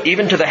the foot,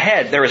 even to the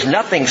head, there is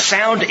nothing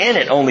sound in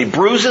it, only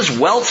bruises,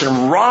 welts,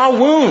 and raw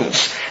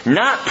wounds,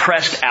 not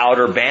pressed out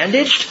or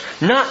bandaged,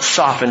 not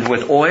softened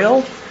with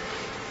oil.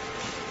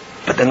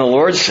 But then the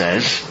Lord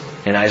says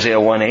in Isaiah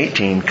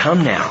 1:18,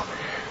 come now,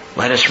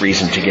 let us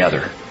reason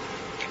together.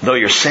 Though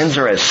your sins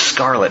are as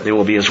scarlet, they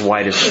will be as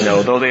white as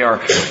snow. Though they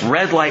are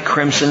red like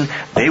crimson,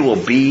 they will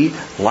be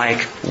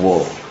like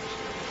wool.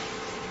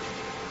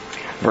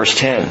 Verse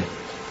 10,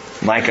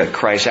 Micah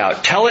cries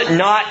out, tell it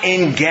not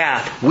in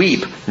Gath,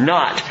 weep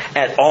not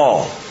at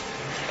all.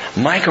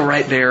 Micah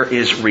right there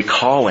is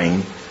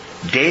recalling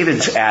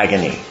David's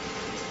agony.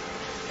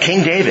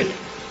 King David,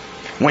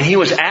 when he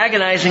was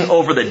agonizing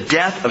over the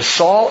death of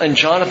Saul and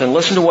Jonathan,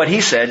 listen to what he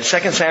said,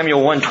 2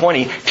 Samuel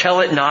 1:20, tell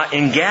it not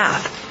in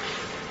Gath.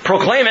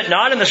 Proclaim it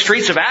not in the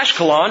streets of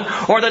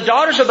Ashkelon, or the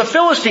daughters of the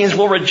Philistines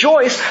will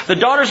rejoice, the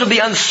daughters of the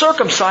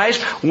uncircumcised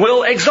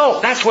will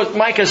exult. That's what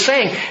Micah is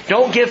saying.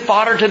 Don't give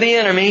fodder to the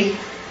enemy.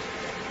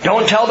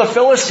 Don't tell the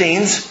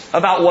Philistines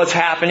about what's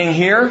happening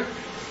here.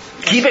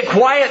 Keep it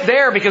quiet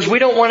there because we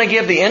don't want to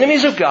give the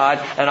enemies of God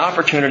an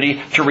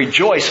opportunity to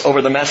rejoice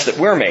over the mess that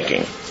we're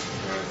making.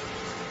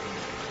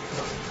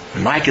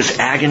 Micah's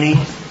agony,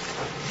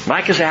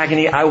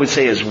 I would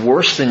say, is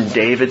worse than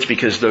David's,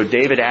 because though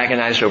David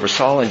agonized over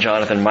Saul and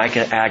Jonathan,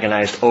 Micah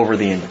agonized over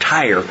the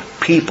entire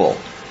people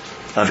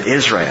of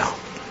Israel.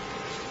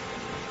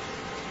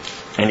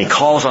 And he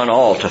calls on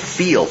all to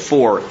feel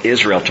for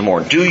Israel to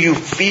mourn. Do you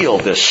feel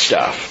this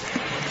stuff?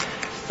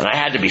 And I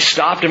had to be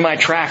stopped in my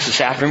tracks this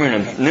afternoon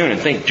and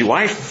think, do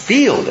I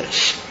feel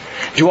this?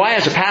 Do I,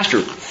 as a pastor,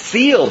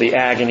 feel the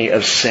agony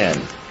of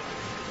sin?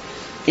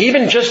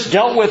 Even just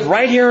dealt with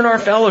right here in our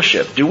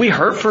fellowship. Do we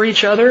hurt for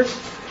each other?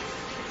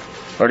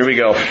 Or do we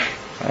go,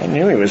 I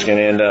knew he was going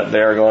to end up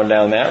there going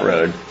down that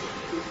road.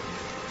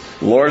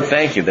 Lord,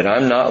 thank you that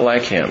I'm not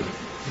like him.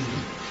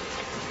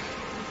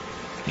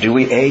 Do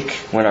we ache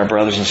when our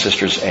brothers and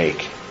sisters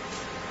ache?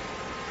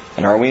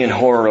 And are we in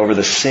horror over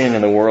the sin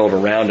in the world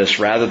around us,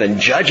 rather than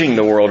judging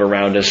the world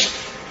around us,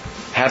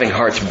 having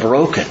hearts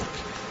broken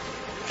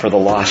for the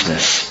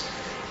lostness?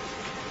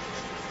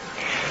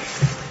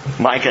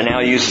 Micah now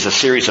uses a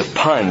series of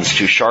puns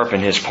to sharpen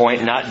his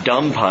point. Not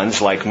dumb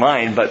puns like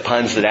mine, but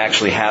puns that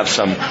actually have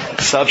some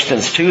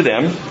substance to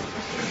them.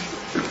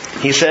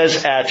 He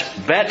says, at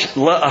Bet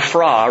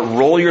Le'Ephra,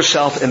 roll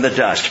yourself in the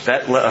dust.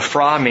 Bet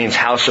Le'Ephra means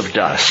house of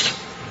dust.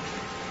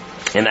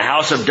 In the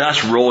house of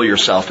dust, roll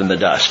yourself in the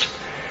dust.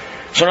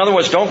 So in other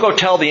words, don't go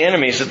tell the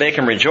enemies that they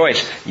can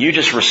rejoice. You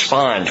just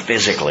respond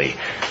physically.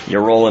 You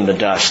roll in the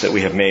dust that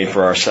we have made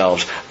for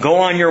ourselves.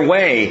 Go on your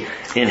way,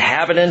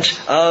 inhabitant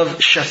of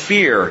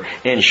Shaphir,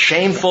 in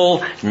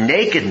shameful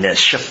nakedness.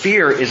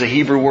 Shaphir is a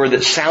Hebrew word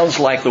that sounds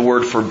like the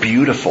word for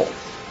beautiful.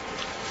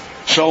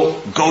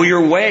 So go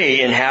your way,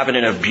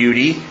 inhabitant of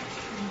beauty,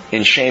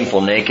 in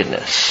shameful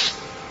nakedness.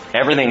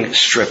 Everything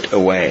stripped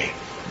away.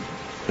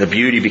 The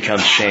beauty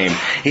becomes shame.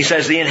 He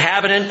says the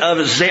inhabitant of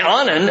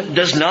Zeanan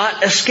does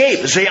not escape.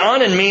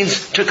 Zeanan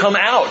means to come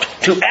out,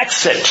 to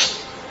exit.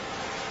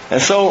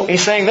 And so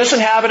he's saying this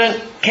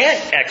inhabitant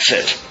can't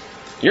exit.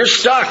 You're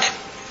stuck.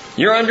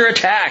 You're under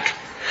attack.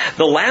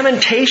 The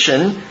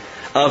lamentation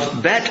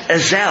of Bet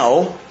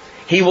Ezel,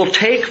 he will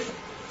take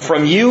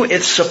from you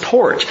its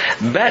support.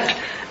 Bet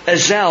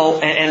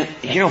Ezel, and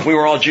if we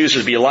were all Jews, it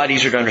would be a lot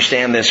easier to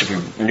understand this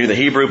if we knew the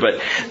Hebrew,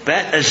 but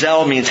Bet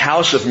Ezel means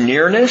house of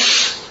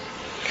nearness,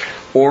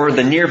 or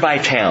the nearby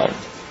town,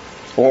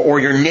 or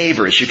your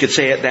neighbors. You could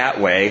say it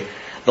that way.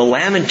 The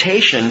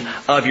lamentation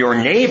of your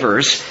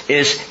neighbors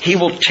is he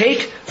will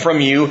take from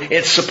you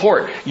its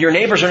support. Your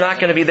neighbors are not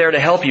going to be there to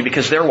help you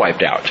because they're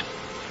wiped out.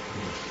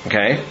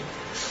 Okay?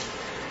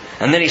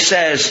 And then he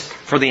says,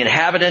 for the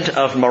inhabitant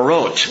of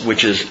Marot,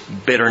 which is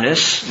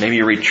bitterness. Maybe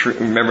you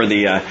remember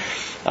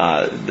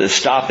the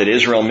stop that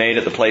Israel made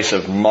at the place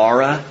of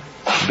Marah,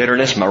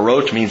 bitterness.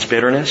 Marot means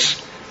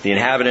bitterness. The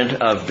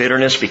inhabitant of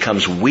bitterness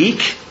becomes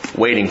weak,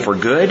 waiting for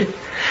good,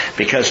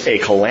 because a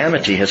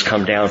calamity has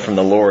come down from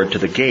the Lord to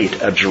the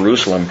gate of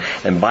Jerusalem.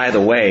 And by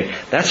the way,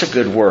 that's a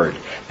good word.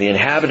 The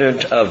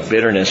inhabitant of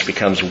bitterness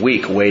becomes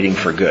weak, waiting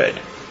for good.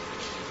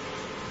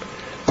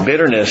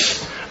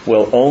 Bitterness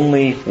will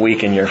only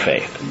weaken your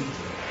faith.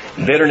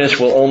 Bitterness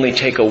will only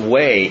take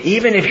away,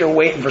 even if you're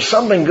waiting for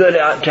something good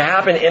to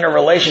happen in a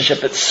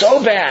relationship that's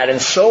so bad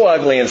and so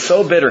ugly and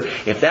so bitter.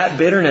 If that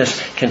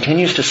bitterness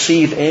continues to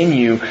seethe in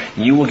you,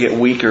 you will get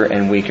weaker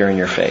and weaker in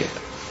your faith.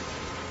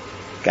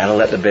 Got to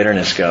let the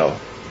bitterness go.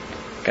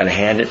 Got to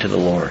hand it to the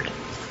Lord.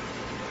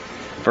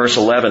 Verse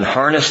 11,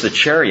 harness the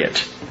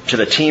chariot to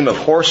the team of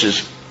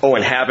horses, O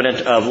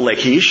inhabitant of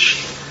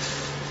Lachish.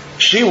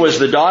 She was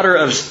the daughter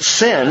of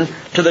Sin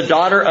to the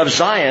daughter of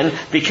Zion,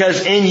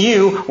 because in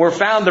you were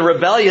found the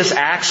rebellious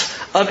acts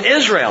of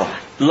Israel.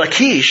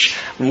 Lachish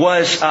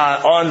was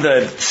on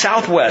the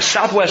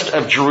southwest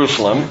of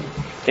Jerusalem.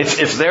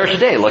 It's there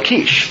today,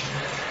 Lachish.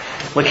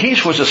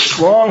 Lachish was a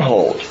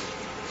stronghold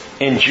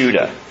in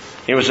Judah.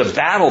 It was a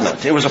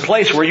battlement. It was a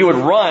place where you would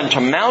run to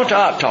mount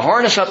up, to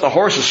harness up the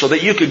horses so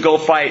that you could go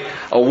fight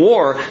a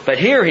war. But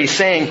here he's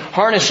saying,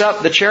 harness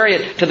up the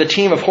chariot to the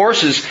team of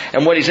horses.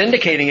 And what he's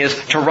indicating is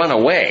to run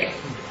away.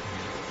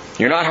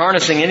 You're not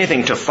harnessing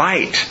anything to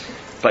fight,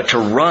 but to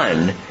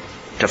run,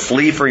 to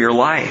flee for your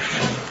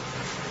life.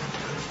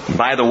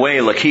 By the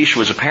way, Lachish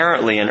was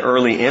apparently an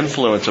early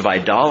influence of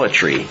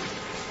idolatry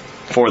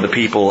for the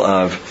people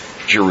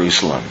of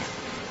Jerusalem,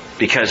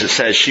 because it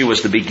says she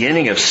was the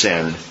beginning of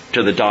sin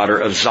to the daughter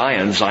of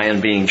Zion,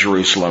 Zion being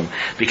Jerusalem,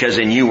 because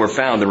in you were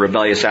found the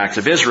rebellious acts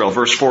of Israel.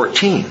 Verse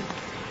 14.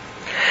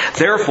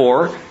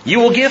 Therefore, you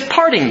will give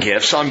parting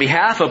gifts on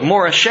behalf of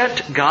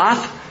Moreshet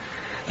Goth.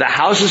 The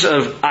houses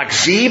of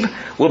Akzib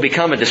will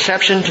become a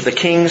deception to the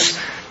kings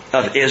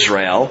of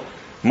Israel.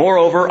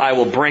 Moreover, I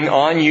will bring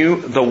on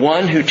you the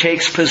one who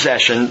takes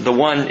possession. The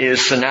one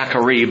is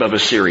Sennacherib of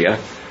Assyria.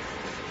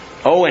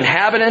 O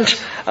inhabitant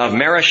of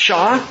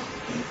Mareshah,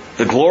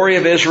 the glory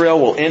of Israel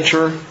will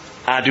enter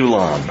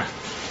Adullam.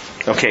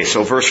 Okay,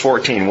 so verse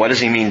 14, what does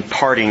he mean,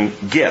 parting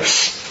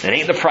gifts? It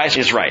ain't the price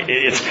is right.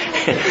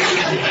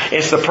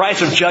 It's the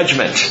price of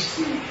judgment.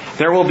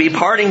 There will be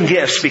parting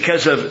gifts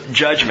because of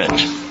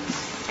judgment.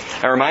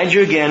 I remind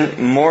you again,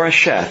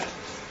 Moresheth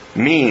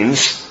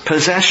means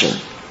possession.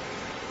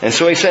 And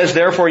so he says,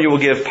 therefore you will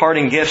give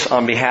parting gifts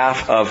on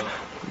behalf of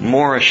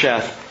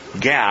Moresheth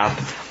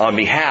Gath, on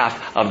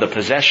behalf of the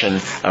possession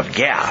of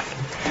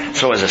Gath.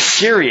 So as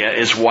Assyria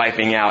is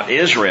wiping out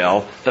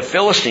Israel, the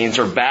Philistines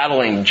are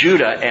battling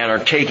Judah and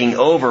are taking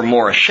over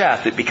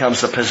Moresheth. It becomes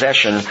the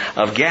possession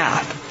of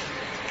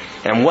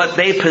Gath. And what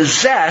they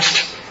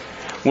possessed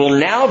will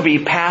now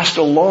be passed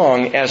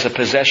along as a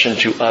possession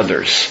to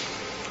others.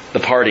 The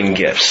parting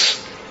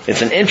gifts.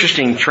 It's an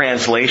interesting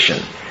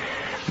translation.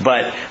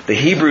 But the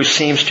Hebrew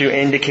seems to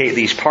indicate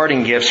these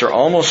parting gifts are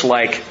almost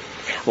like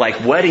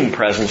wedding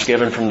presents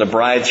given from the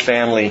bride's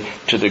family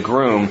to the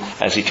groom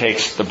as he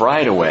takes the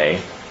bride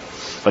away.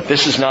 But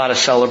this is not a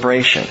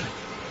celebration.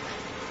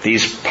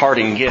 These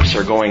parting gifts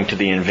are going to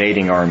the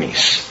invading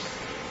armies.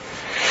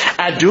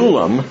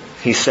 Adullam,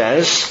 he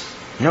says,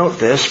 note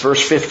this,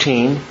 verse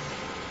 15,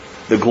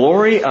 the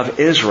glory of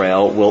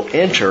Israel will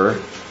enter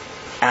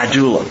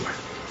Adullam.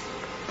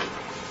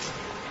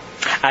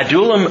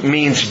 Adullam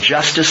means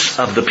justice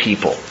of the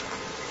people.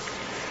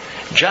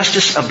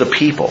 Justice of the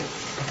people.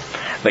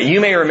 But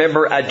you may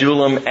remember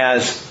Adullam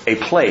as a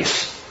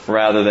place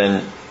rather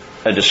than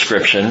a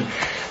description.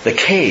 The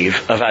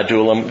cave of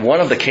Adullam, one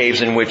of the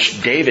caves in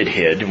which David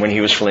hid when he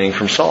was fleeing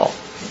from Saul.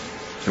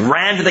 He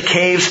ran to the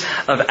caves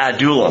of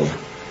Adullam.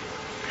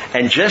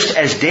 And just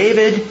as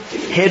David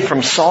hid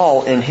from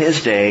Saul in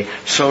his day,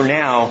 so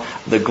now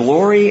the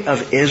glory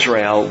of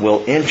Israel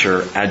will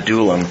enter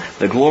Adullam.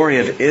 The glory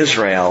of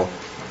Israel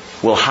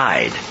will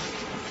hide.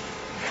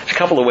 There's a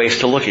couple of ways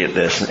to look at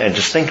this and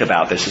just think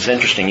about this. It's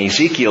interesting.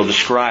 Ezekiel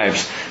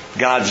describes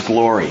God's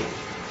glory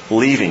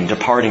leaving,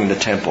 departing the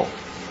temple.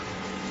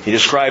 He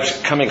describes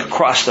coming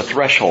across the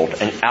threshold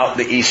and out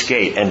the east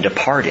gate and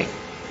departing.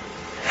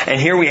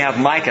 And here we have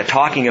Micah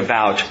talking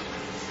about,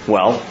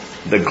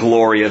 the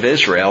glory of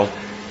Israel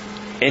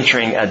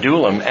entering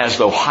Adullam as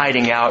though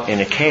hiding out in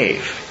a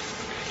cave.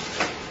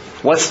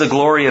 What's the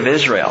glory of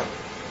Israel?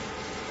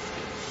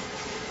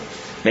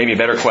 Maybe a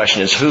better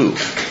question is who?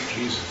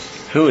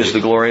 Jesus. Who is the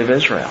glory of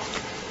Israel?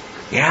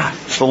 Yeah,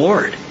 it's the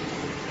Lord.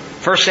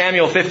 1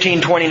 Samuel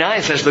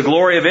 15:29 says, the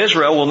glory of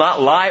Israel will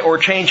not lie or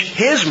change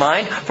His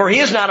mind, for He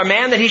is not a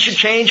man that He should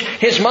change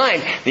His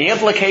mind. The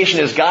implication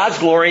is God's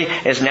glory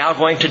is now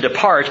going to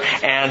depart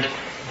and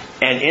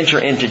enter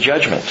into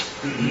judgment.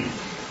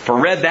 For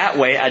read that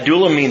way,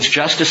 Adullam means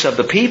justice of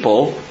the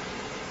people.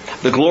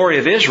 The glory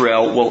of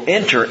Israel will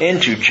enter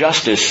into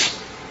justice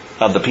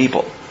of the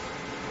people.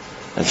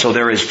 And so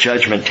there is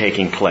judgment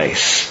taking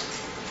place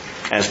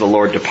as the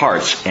Lord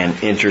departs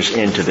and enters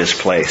into this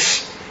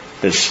place,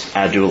 this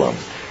Adullam.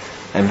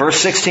 And verse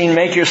 16,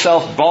 make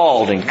yourself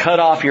bald and cut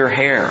off your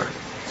hair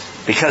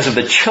because of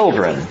the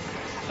children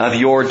of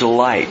your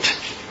delight.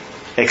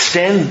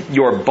 Extend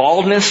your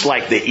baldness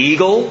like the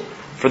eagle,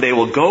 for they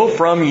will go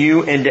from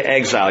you into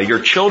exile. Your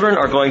children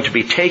are going to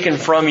be taken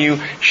from you.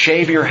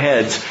 Shave your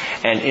heads.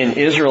 And in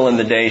Israel in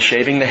the day,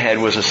 shaving the head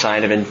was a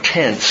sign of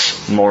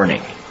intense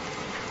mourning.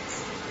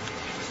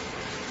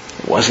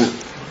 It wasn't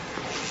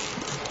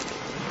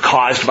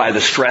caused by the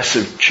stress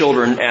of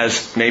children,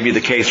 as may be the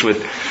case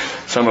with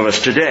some of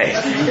us today.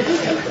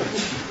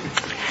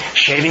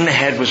 Shaving the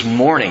head was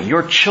mourning.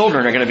 Your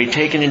children are going to be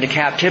taken into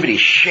captivity.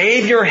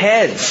 Shave your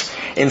heads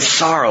in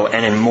sorrow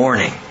and in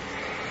mourning.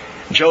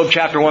 Job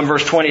chapter 1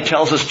 verse 20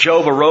 tells us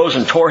Job arose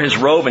and tore his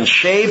robe and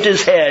shaved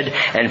his head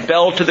and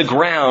fell to the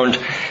ground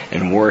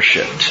and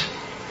worshipped.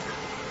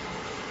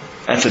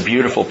 That's a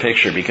beautiful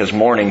picture because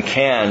mourning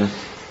can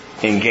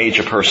engage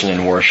a person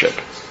in worship.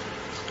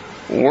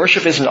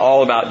 Worship isn't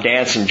all about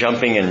dancing,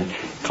 jumping, and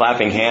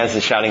clapping hands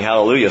and shouting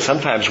hallelujah.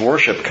 Sometimes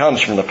worship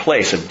comes from the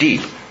place of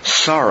deep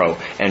sorrow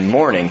and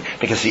mourning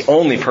because the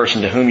only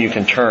person to whom you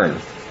can turn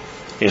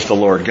is the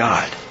Lord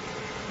God.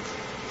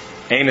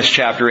 Amos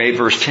chapter 8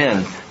 verse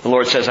 10, the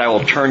Lord says, I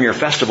will turn your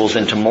festivals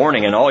into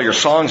mourning and all your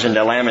songs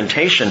into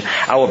lamentation.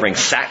 I will bring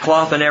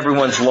sackcloth on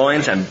everyone's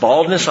loins and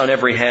baldness on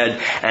every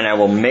head, and I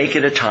will make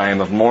it a time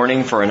of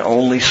mourning for an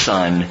only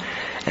son,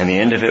 and the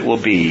end of it will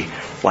be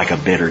like a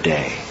bitter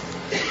day.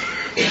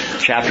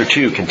 Chapter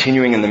 2,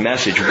 continuing in the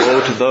message,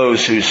 woe to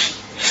those who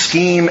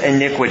scheme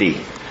iniquity,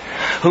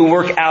 who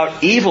work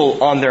out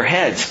evil on their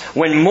heads.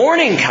 When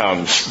morning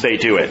comes, they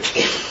do it.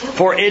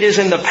 For it is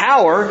in the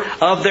power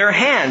of their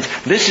hands.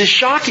 This is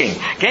shocking.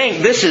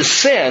 Gang, this is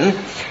sin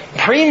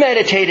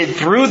premeditated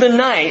through the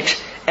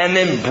night and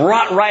then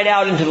brought right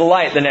out into the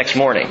light the next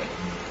morning.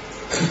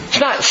 It's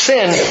not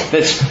sin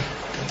that's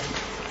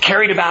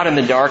carried about in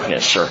the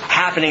darkness or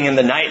happening in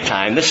the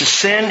nighttime. This is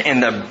sin in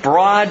the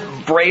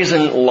broad,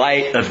 brazen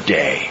light of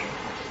day.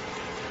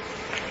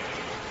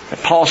 And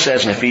Paul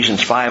says in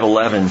Ephesians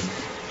 5:11,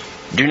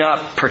 do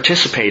not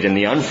participate in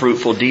the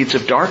unfruitful deeds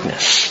of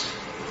darkness.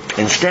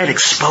 Instead,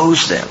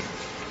 expose them.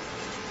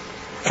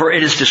 For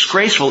it is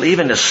disgraceful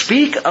even to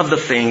speak of the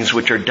things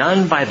which are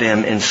done by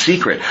them in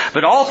secret.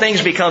 But all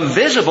things become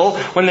visible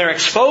when they're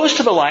exposed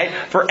to the light,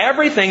 for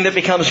everything that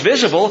becomes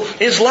visible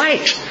is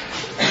light.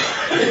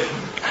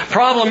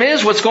 Problem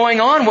is, what's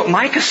going on, what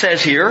Micah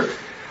says here,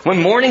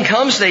 When morning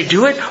comes, they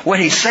do it. What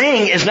he's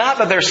saying is not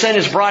that their sin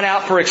is brought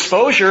out for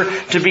exposure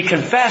to be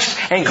confessed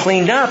and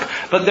cleaned up,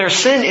 but their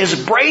sin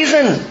is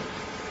brazen.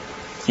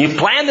 You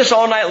planned this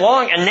all night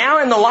long, and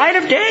now in the light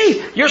of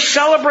day, you're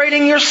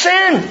celebrating your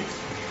sin.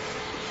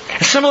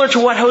 Similar to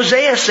what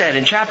Hosea said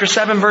in chapter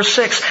 7, verse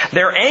 6.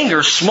 Their anger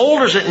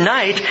smolders at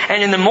night,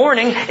 and in the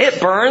morning it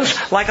burns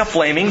like a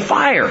flaming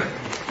fire.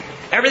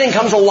 Everything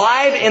comes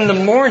alive in the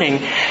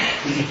morning.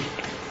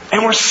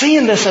 And we're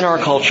seeing this in our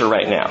culture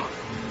right now.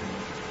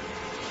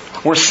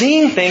 We're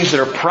seeing things that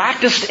are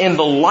practiced in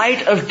the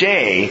light of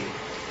day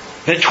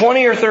that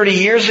 20 or 30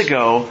 years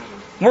ago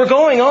were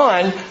going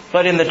on,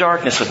 but in the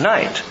darkness of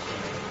night.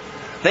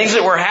 Things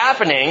that were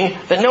happening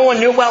that no one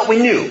knew. Well, we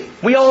knew.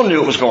 We all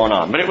knew it was going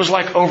on, but it was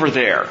like over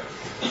there.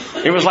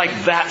 It was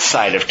like that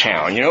side of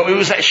town. It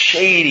was that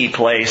shady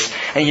place.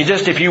 And you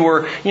just, if you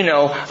were,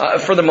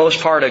 for the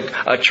most part,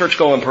 a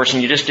church-going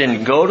person, you just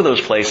didn't go to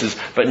those places.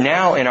 But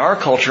now in our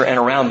culture and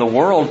around the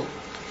world,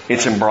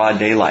 it's in broad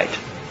daylight.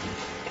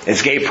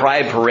 It's gay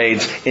pride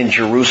parades in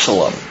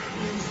Jerusalem.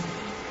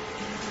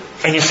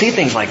 And you see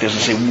things like this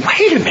and say,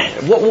 wait a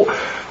minute,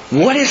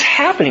 what is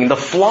happening? The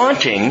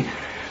flaunting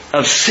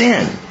of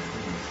sin.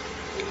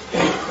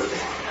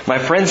 My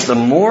friends, the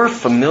more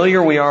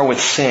familiar we are with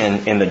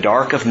sin in the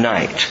dark of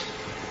night,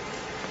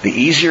 the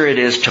easier it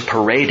is to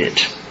parade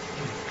it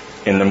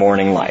in the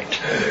morning light.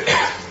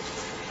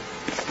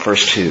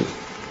 Verse 2.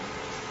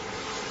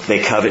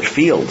 They covet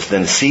fields,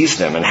 then seize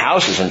them, and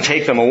houses, and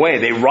take them away.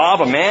 They rob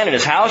a man in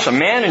his house, a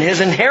man in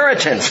his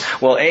inheritance.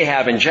 Well,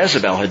 Ahab and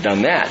Jezebel had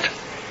done that.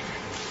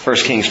 1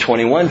 Kings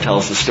 21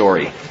 tells the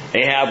story.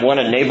 Ahab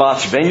wanted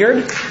Naboth's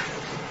vineyard.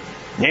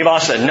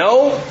 Naboth said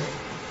no.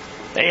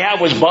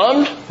 Ahab was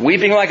bummed,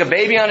 weeping like a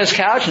baby on his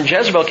couch, and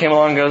Jezebel came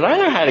along and goes, I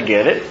know how to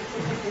get it.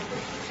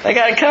 I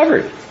got it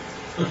covered.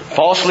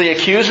 Falsely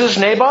accuses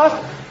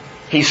Naboth.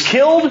 He's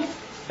killed,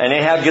 and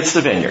Ahab gets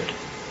the vineyard.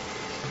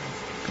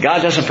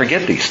 God doesn't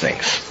forget these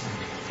things.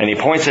 And He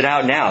points it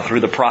out now through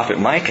the prophet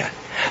Micah.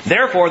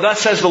 Therefore, thus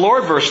says the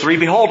Lord, verse 3,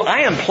 Behold,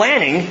 I am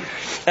planning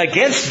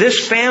against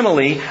this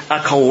family a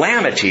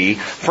calamity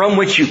from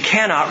which you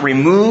cannot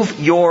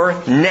remove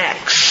your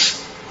necks.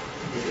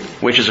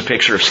 Which is a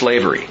picture of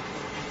slavery.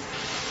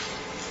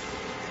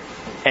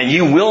 And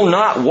you will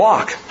not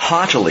walk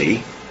haughtily,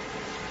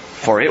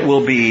 for it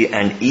will be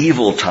an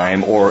evil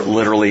time, or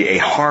literally a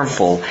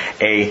harmful,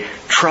 a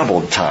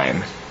troubled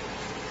time.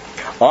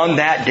 On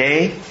that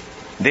day,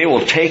 they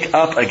will take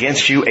up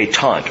against you a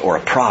taunt or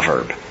a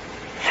proverb,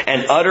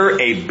 and utter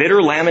a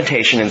bitter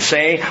lamentation and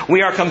say,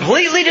 we are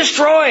completely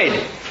destroyed.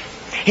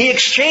 He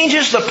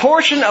exchanges the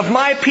portion of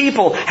my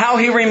people, how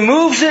He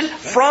removes it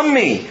from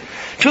me.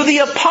 To the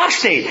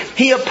apostate,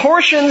 He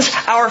apportions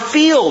our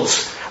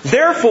fields.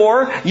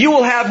 Therefore, you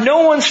will have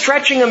no one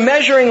stretching a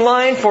measuring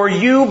line for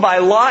you by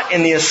lot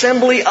in the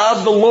assembly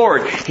of the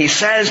Lord. He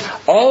says,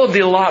 all of the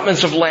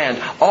allotments of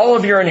land, all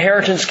of your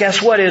inheritance, guess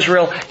what,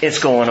 Israel? It's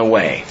going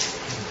away.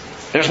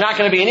 There's not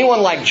going to be anyone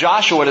like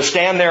Joshua to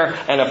stand there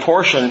and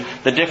apportion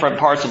the different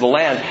parts of the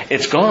land.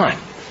 It's gone.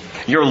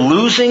 You're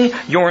losing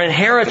your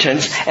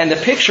inheritance. And the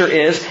picture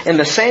is, in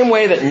the same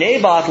way that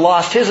Naboth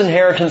lost his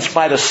inheritance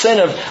by the sin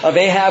of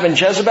Ahab and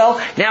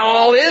Jezebel, now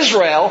all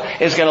Israel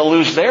is going to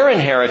lose their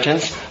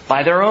inheritance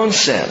by their own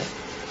sin,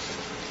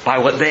 by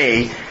what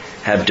they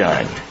have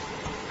done.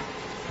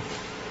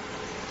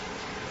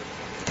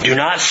 Do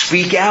not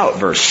speak out,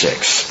 verse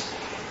 6.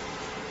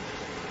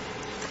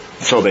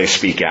 So they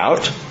speak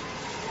out.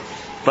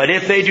 But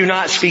if they do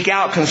not speak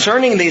out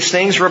concerning these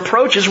things,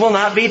 reproaches will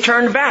not be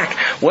turned back.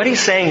 What he's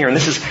saying here, and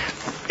this is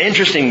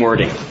interesting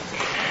wording.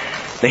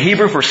 The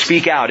Hebrew for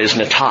speak out is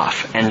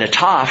nataf. And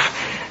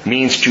nataf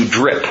means to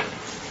drip.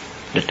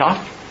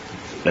 Nataf?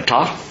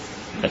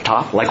 Nataf?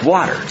 Nataf? Like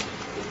water.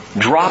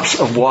 Drops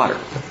of water.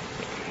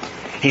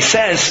 He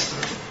says,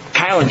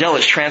 Kyle and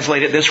Delitzsch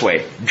translate it this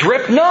way.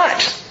 Drip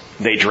not.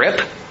 They drip.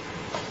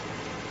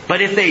 But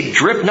if they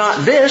drip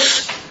not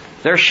this,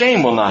 their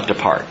shame will not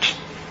depart.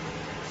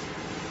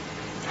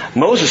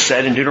 Moses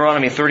said in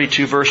Deuteronomy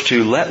 32 verse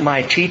 2, let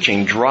my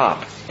teaching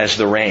drop as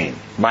the rain,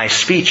 my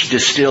speech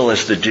distill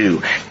as the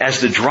dew,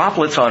 as the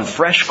droplets on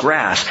fresh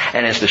grass,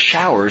 and as the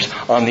showers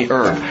on the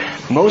herb.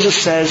 Moses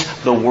says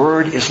the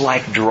word is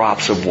like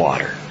drops of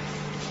water.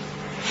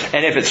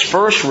 And if it's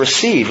first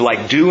received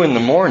like dew in the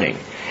morning,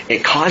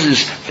 it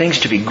causes things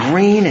to be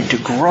green and to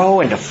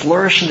grow and to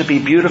flourish and to be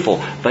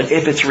beautiful. But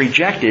if it's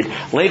rejected,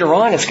 later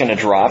on it's going to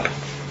drop.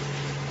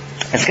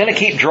 It's going to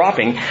keep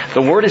dropping.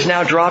 The word is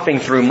now dropping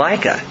through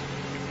Micah.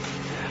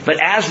 But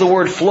as the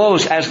word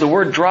flows, as the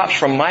word drops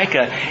from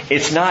Micah,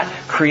 it's not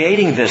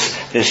creating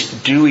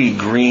this dewy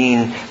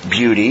green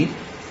beauty.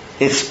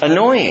 It's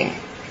annoying.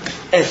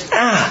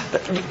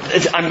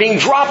 I'm being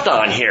dropped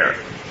on here.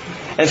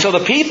 And so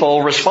the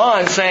people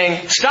respond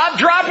saying, stop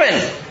dropping.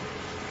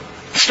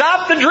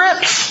 Stop the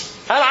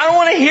drips. I don't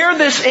want to hear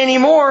this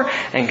anymore.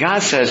 And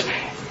God says,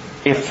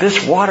 if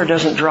this water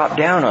doesn't drop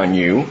down on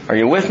you, are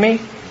you with me?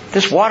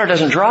 This water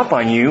doesn't drop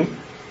on you,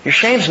 your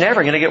shame's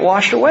never going to get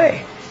washed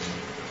away.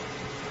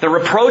 The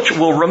reproach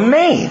will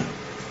remain.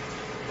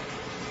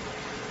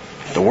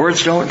 The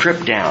words don't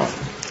drip down.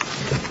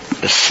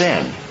 The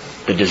sin,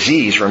 the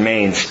disease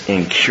remains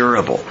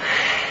incurable.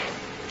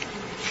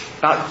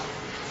 About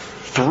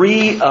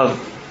three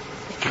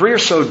or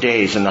so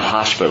days in the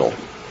hospital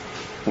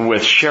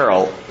with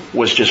Cheryl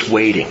was just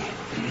waiting.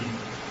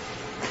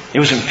 It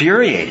was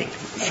infuriating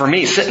for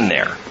me sitting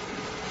there.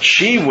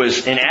 She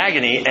was in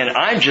agony and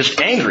I'm just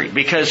angry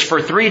because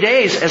for 3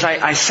 days as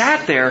I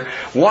sat there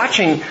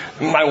watching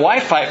my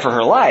wife fight for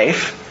her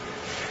life,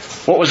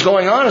 what was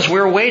going on is we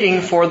were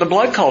waiting for the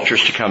blood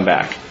cultures to come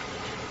back.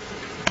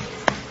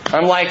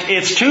 I'm like,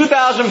 it's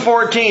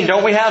 2014.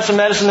 Don't we have some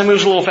medicine that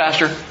moves a little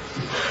faster?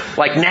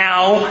 Like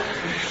now?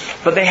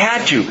 But they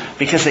had to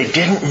because they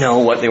didn't know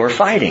what they were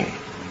fighting.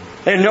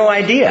 They had no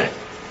idea.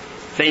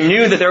 They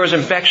knew that there was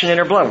infection in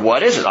her blood.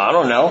 What is it? I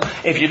don't know.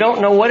 If you don't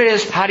know what it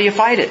is, how do you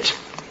fight it?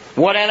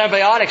 What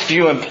antibiotics do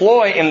you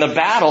employ in the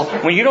battle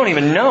when you don't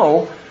even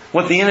know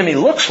what the enemy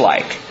looks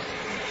like?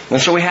 And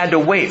so we had to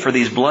wait for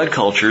these blood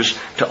cultures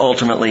to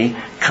ultimately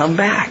come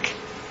back.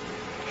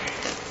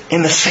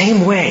 In the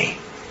same way,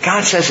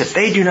 God says if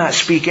they do not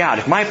speak out,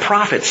 if my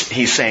prophets,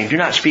 He's saying, do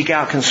not speak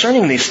out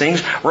concerning these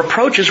things,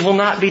 reproaches will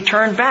not be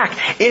turned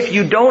back. If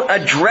you don't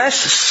address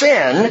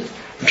sin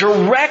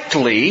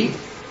directly,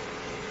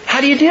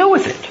 how do you deal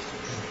with it?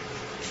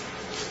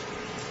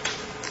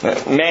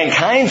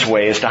 Mankind's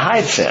way is to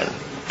hide sin.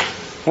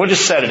 We'll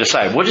just set it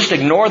aside. We'll just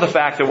ignore the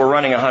fact that we're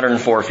running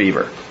 104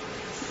 fever.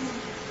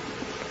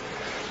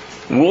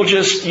 We'll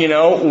just,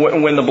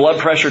 when the blood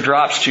pressure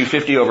drops to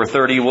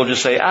 50/30, we'll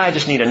just say, I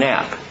just need a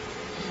nap.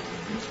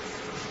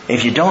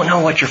 If you don't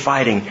know what you're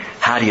fighting,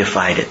 how do you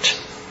fight it?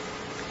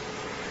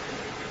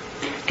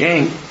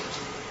 Gang,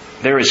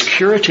 there is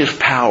curative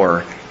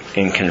power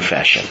in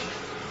confession.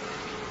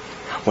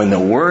 When the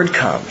Word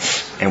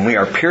comes and we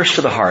are pierced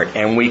to the heart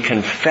and we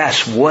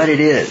confess what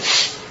it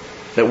is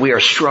that we are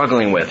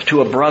struggling with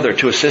to a brother,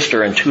 to a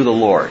sister, and to the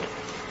Lord,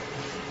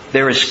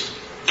 there is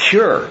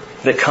cure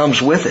that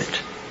comes with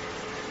it.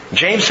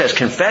 James says,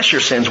 confess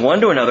your sins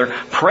one to another,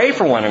 pray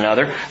for one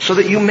another, so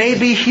that you may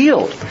be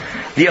healed.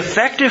 The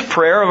effective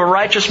prayer of a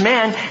righteous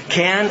man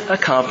can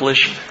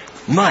accomplish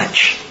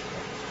much.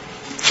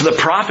 So the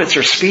prophets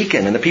are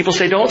speaking, and the people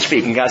say don't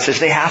speak, and God says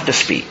they have to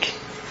speak.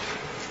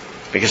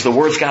 Because the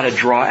Word's got to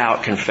draw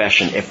out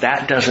confession. If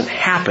that doesn't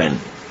happen,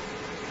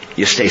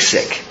 you stay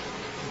sick.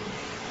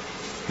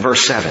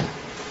 Verse 7.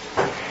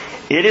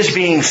 It is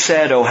being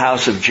said, O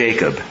house of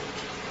Jacob,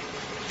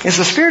 is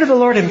the Spirit of the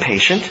Lord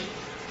impatient?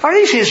 Are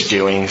these His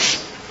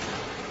doings?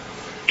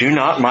 Do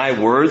not my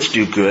words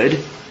do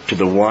good to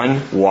the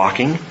one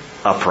walking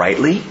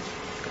uprightly?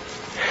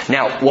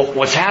 Now,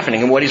 what's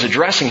happening and what he's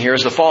addressing here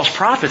is the false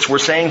prophets were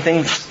saying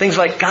things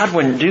like, God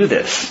wouldn't do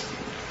this.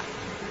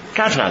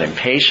 God's not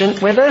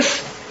impatient with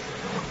us.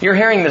 You're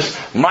hearing this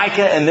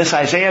Micah and this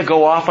Isaiah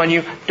go off on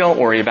you. Don't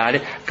worry about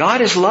it.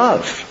 God is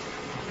love.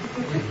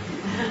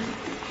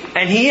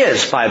 And He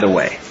is, by the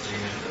way.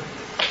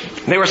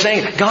 They were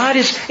saying, God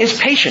is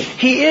patient.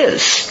 He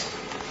is.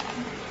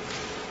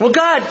 Well,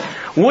 God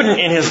wouldn't,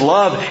 in His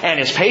love and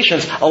His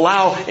patience,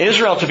 allow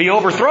Israel to be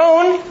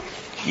overthrown.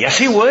 Yes,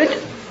 He would.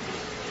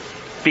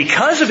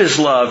 Because of His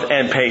love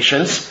and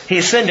patience,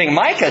 He's sending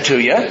Micah to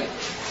you.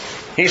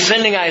 He's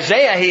sending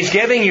Isaiah. He's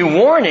giving you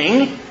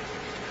warning.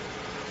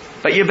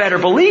 But you better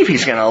believe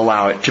He's going to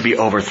allow it to be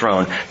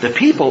overthrown. The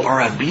people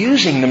are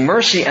abusing the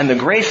mercy and the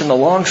grace and the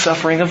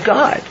long-suffering of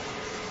God.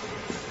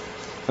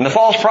 And the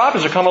false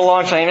prophets are coming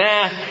along saying,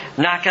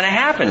 not going to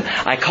happen.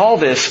 I call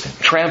this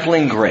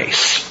trampling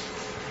grace.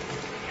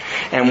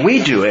 And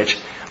we do it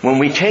when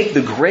we take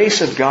the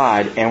grace of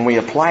God and we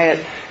apply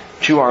it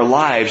to our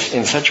lives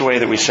in such a way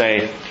that we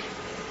say,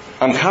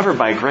 I'm covered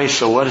by grace,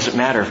 so what does it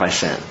matter if I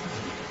sin?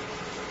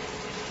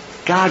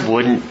 God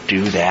wouldn't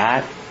do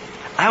that.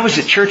 I was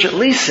at church at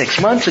least 6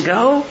 months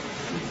ago.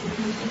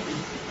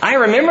 I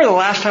remember the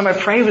last time I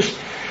prayed was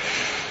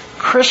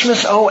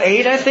Christmas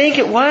 08, I think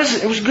it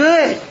was. It was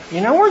good.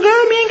 We're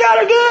good. Me and God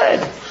are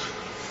good.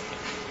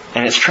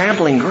 And it's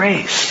trampling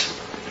grace.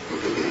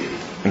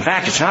 In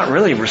fact, it's not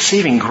really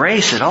receiving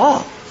grace at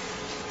all.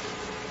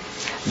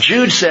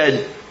 Jude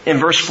said in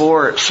verse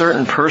 4,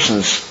 certain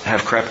persons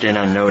have crept in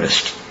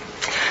unnoticed.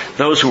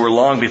 Those who were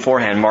long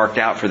beforehand marked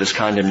out for this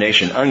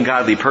condemnation.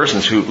 Ungodly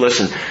persons who,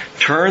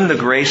 turn the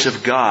grace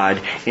of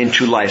God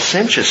into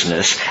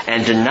licentiousness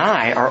and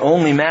deny our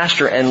only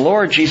Master and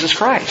Lord Jesus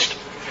Christ.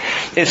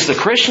 It's the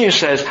Christian who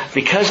says,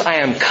 because I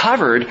am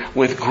covered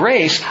with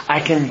grace, I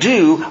can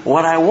do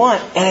what I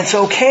want, and it's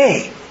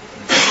okay.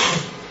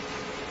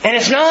 And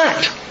it's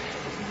not.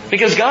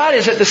 Because God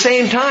is at the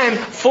same time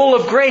full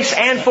of grace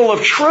and full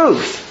of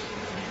truth.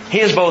 He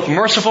is both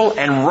merciful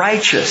and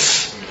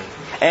righteous.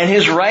 And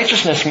His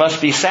righteousness must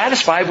be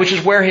satisfied, which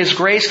is where His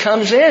grace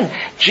comes in.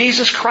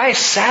 Jesus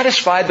Christ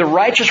satisfied the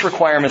righteous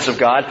requirements of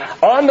God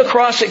on the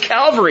cross at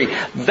Calvary.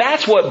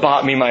 That's what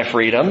bought me my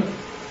freedom.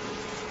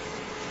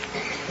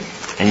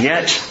 And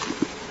yet,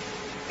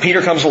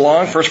 Peter comes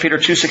along, 1 Peter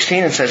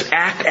 2:16, and says,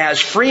 act as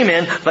free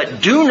men,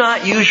 but do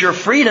not use your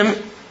freedom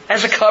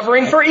as a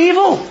covering for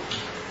evil.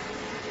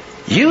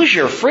 Use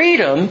your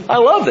freedom, I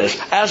love this,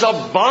 as a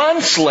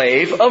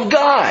bondslave of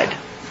God.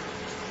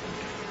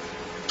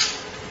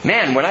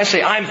 Man, when I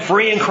say I'm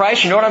free in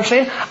Christ, you know what I'm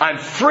saying? I'm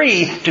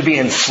free to be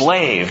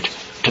enslaved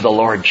to the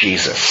Lord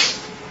Jesus.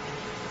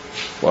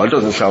 Well, it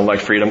doesn't sound like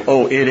freedom.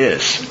 Oh, it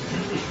is.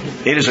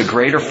 It is a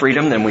greater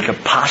freedom than we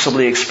could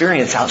possibly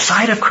experience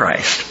outside of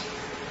Christ.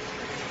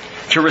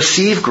 To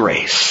receive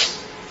grace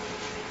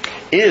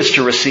is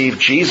to receive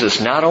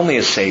Jesus not only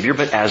as Savior,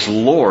 but as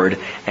Lord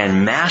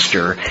and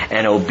Master,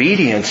 and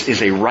obedience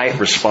is a right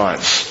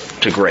response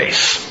to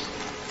grace.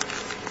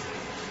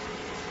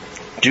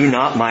 Do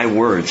not my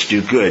words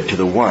do good to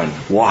the one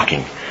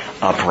walking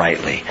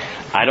uprightly.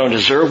 I don't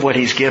deserve what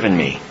He's given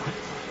me.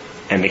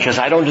 And because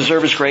I don't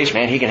deserve His grace,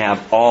 man, He can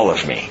have all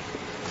of me.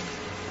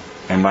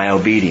 And my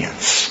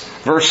obedience.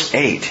 Verse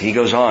 8, he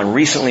goes on,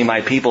 recently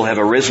my people have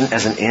arisen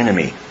as an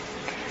enemy.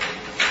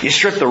 You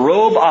strip the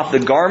robe off the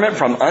garment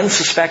from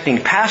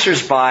unsuspecting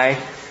passers-by,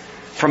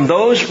 from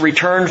those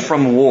returned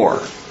from war.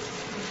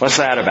 What's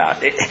that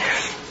about?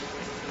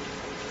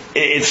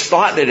 It's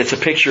thought that it's a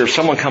picture of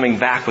someone coming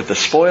back with the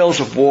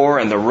spoils of war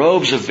and the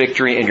robes of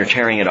victory, and you're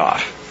tearing it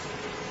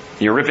off.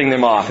 You're ripping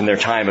them off in their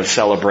time of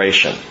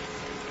celebration.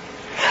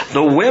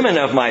 The women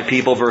of my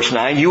people, verse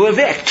 9, you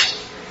evict.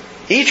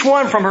 Each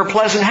one from her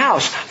pleasant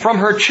house. From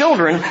her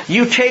children,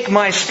 you take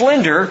my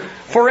splendor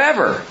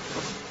forever.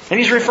 And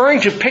he's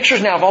referring to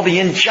pictures now of all the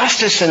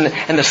injustice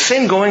and the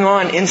sin going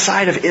on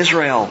inside of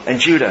Israel and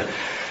Judah.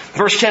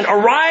 Verse 10,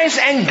 arise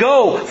and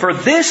go, for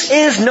this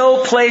is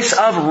no place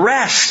of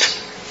rest,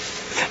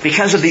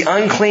 because of the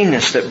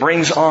uncleanness that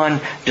brings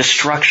on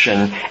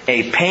destruction,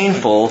 a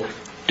painful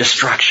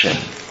destruction.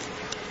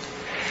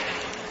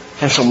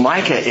 And so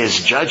Micah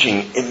is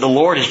judging, the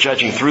Lord is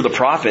judging through the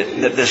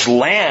prophet, that this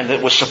land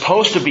that was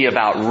supposed to be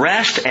about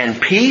rest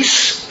and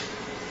peace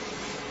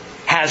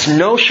has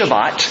no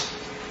Shabbat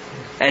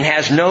and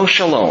has no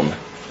shalom.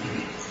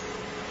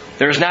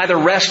 There is neither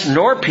rest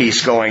nor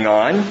peace going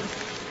on,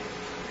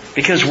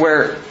 because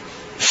where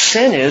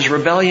sin is,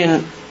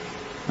 rebellion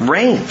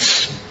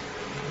reigns.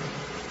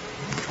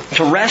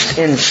 To rest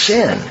in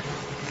sin,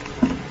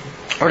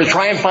 or to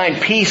try and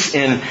find peace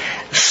in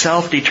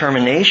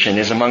self-determination,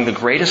 is among the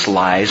greatest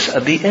lies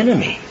of the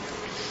enemy.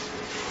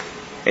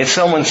 It's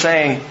someone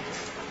saying,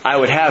 I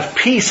would have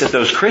peace if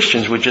those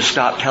Christians would just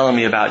stop telling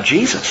me about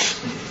Jesus.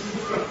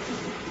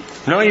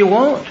 No, you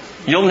won't.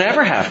 You'll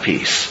never have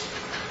peace.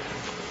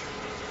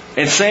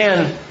 It's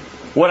saying,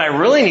 what I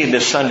really need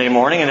this Sunday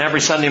morning and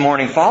every Sunday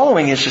morning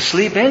following is to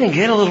sleep in and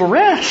get a little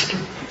rest.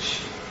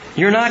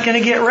 You're not going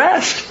to get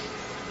rest.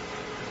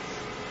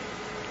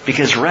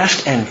 Because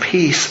rest and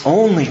peace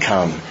only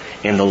come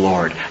in the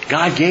Lord.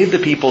 God gave the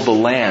people the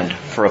land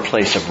for a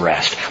place of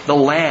rest. The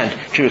land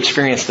to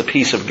experience the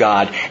peace of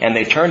God. And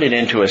they turned it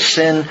into a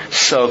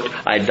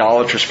sin-soaked,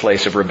 idolatrous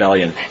place of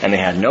rebellion. And they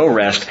had no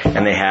rest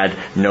and they had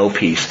no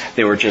peace.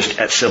 They were just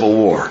at civil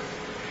war.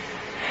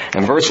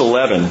 In verse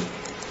 11,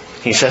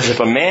 he says, if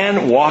a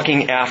man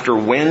walking after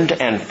wind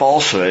and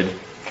falsehood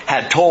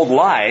had told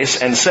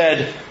lies and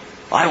said,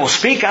 I will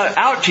speak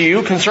out to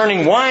you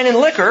concerning wine and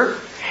liquor,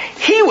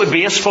 he would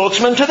be a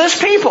spokesman to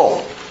this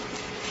people.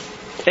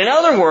 In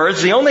other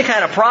words, the only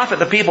kind of prophet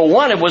the people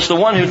wanted was the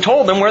one who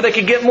told them where they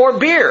could get more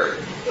beer.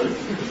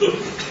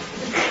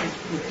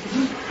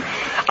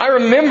 I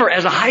remember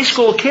as a high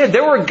school kid,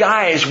 there were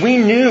guys we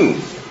knew.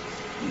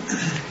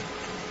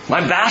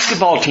 My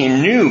basketball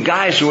team knew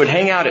guys who would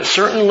hang out at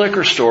certain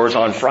liquor stores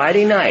on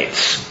Friday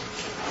nights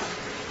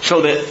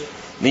so that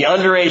the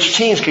underage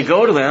teens could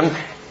go to them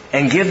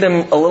and give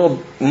them a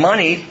little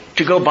money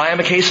to go buy them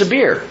a case of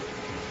beer.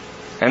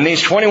 And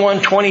these 21,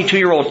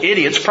 22-year-old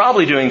idiots,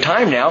 probably doing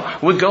time now,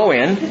 would go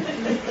in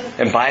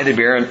and buy the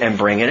beer and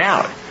bring it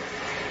out.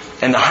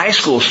 And the high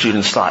school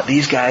students thought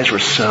these guys were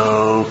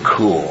so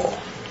cool.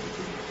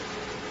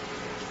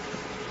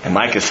 And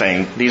Micah's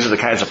saying, these are the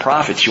kinds of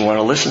prophets you want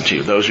to listen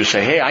to. Those who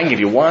say, hey, I can give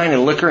you wine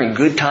and liquor and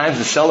good times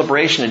and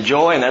celebration and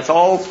joy, and that's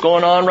all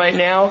going on right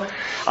now.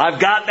 I've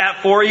got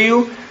that for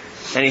you.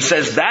 And he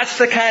says, that's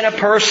the kind of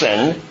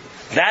person,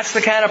 that's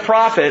the kind of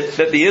prophet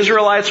that the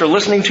Israelites are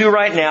listening to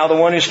right now, the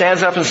one who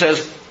stands up and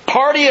says,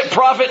 party at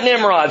Prophet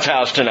Nimrod's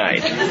house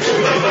tonight.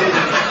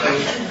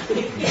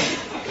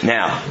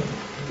 Now,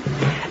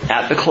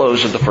 at the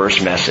close of the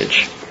first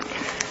message,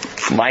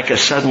 Micah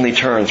suddenly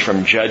turns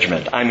from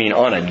judgment. I mean,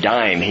 on a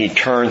dime, he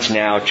turns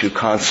now to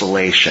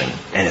consolation.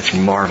 And it's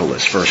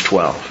marvelous. Verse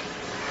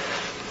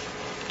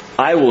 12.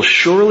 I will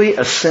surely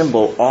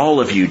assemble all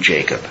of you,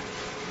 Jacob.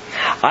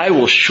 I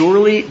will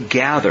surely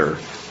gather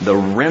the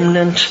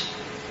remnant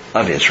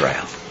of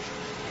Israel.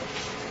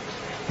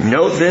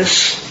 Note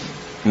this.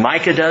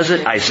 Micah does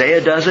it.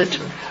 Isaiah does it.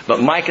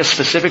 But Micah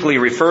specifically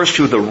refers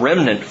to the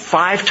remnant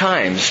 5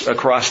 times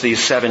across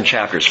these 7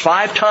 chapters.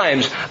 5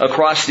 times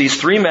across these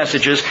 3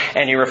 messages.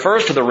 And he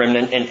refers to the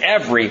remnant in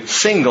every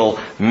single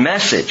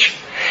message.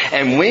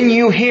 And when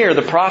you hear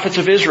the prophets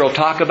of Israel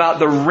talk about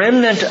the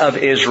remnant of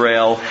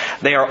Israel,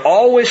 they are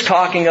always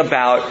talking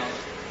about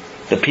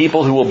the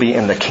people who will be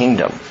in the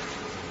kingdom.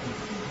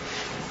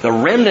 The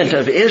remnant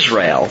of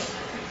Israel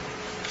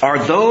are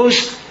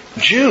those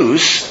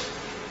Jews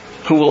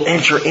who will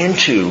enter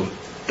into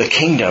the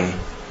kingdom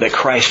that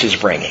Christ is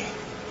bringing.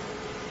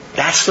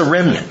 That's the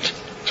remnant.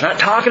 It's not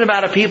talking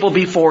about a people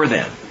before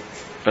them,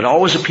 but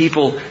always a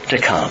people to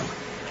come.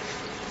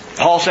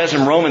 Paul says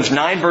in Romans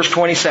 9 verse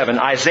 27,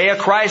 Isaiah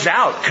cries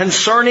out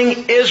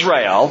concerning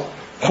Israel,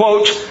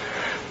 quote,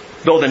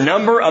 though the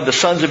number of the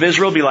sons of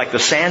Israel be like the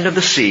sand of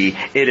the sea,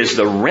 it is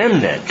the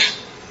remnant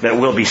that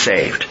will be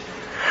saved.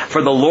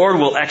 For the Lord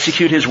will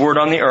execute His word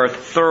on the earth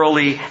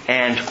thoroughly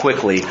and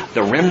quickly.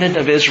 The remnant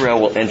of Israel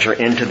will enter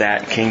into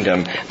that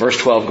kingdom. Verse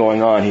 12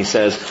 going on, he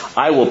says,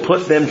 I will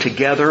put them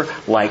together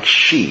like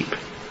sheep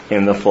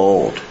in the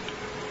fold.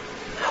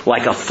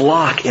 Like a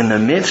flock in the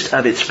midst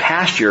of its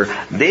pasture,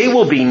 they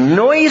will be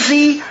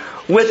noisy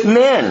with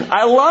men.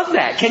 I love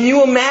that. Can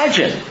you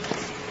imagine?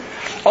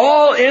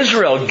 All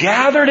Israel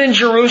gathered in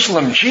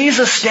Jerusalem,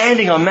 Jesus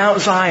standing on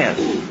Mount Zion.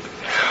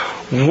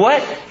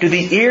 What do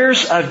the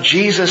ears of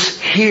Jesus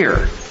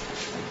hear?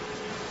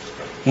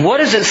 What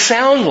does it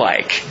sound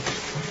like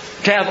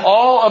to have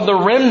all of the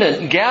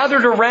remnant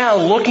gathered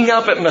around looking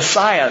up at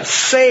Messiah,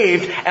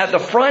 saved at the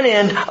front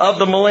end of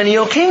the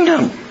millennial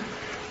kingdom?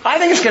 I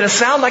think it's going to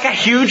sound like a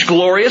huge,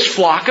 glorious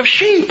flock of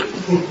sheep.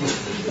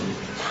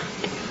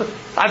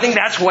 I think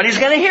that's what he's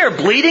going to hear.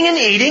 Bleating and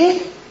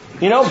eating,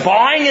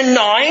 bawing and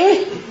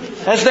gnawing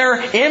as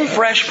they're in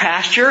fresh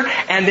pasture,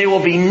 and they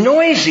will be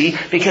noisy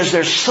because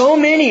there's so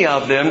many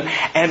of them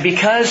and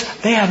because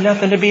they have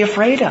nothing to be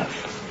afraid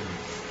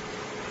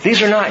of.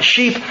 These are not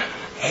sheep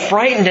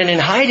frightened and in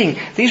hiding.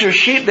 These are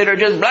sheep that are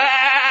just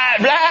blah,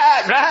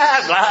 blah,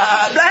 blah,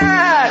 blah,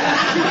 blah,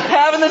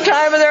 having the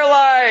time of their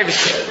lives.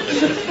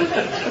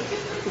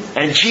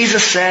 And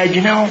Jesus said,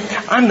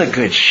 I'm the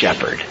good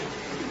shepherd.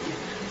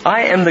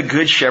 I am the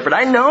good shepherd.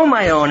 I know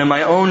my own and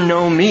my own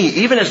know me,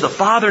 even as the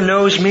Father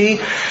knows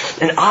me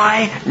and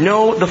I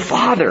know the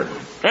Father.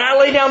 And I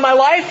lay down my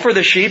life for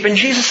the sheep. And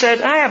Jesus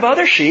said, I have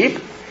other sheep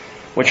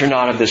which are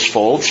not of this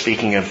fold,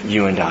 speaking of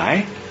you and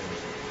I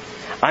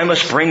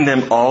must bring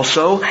them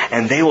also,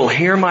 and they will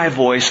hear my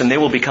voice, and they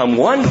will become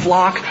one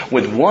flock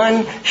with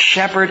one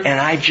shepherd, and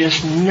I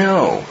just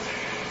know.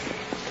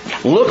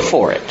 Look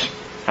for it.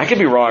 I could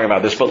be wrong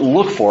about this, but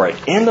look for it.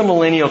 In the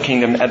millennial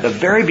kingdom, at the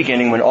very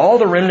beginning, when all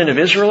the remnant of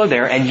Israel are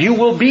there, and you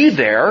will be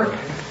there,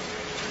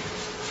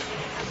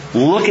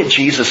 look at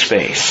Jesus'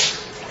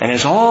 face. And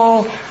as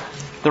all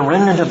the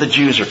remnant of the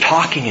Jews are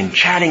talking and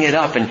chatting it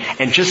up, and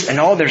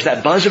there's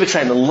that buzz of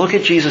excitement, look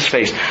at Jesus'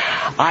 face.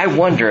 I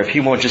wonder if He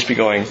won't just be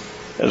going,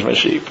 there's my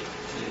sheep.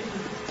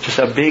 Just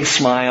a big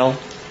smile,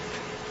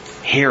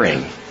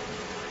 hearing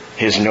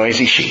His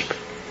noisy sheep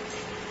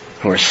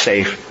who are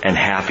safe and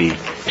happy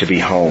to be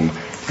home.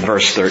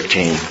 Verse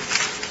 13.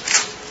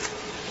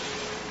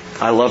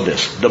 I love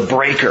this. The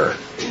breaker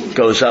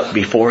goes up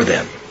before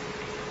them,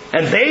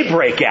 and they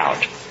break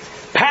out,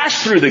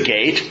 pass through the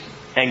gate,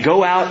 and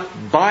go out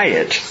by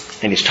it.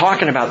 And he's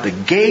talking about the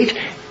gate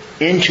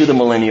into the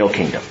millennial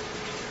kingdom.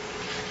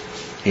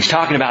 He's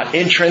talking about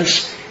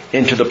entrance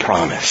into the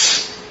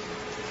promise.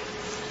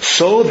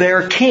 So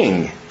their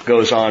king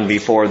goes on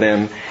before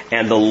them,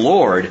 and the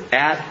Lord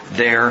at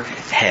their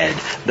head.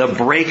 The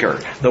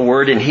breaker. The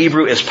word in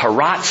Hebrew is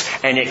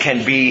paratz, and it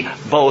can be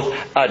both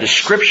a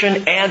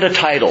description and a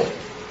title.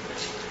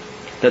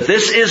 That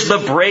this is the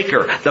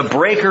breaker. The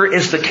breaker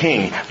is the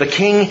king. The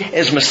king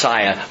is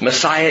Messiah.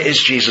 Messiah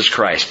is Jesus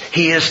Christ.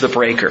 He is the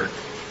breaker.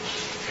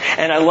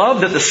 And I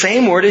love that the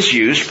same word is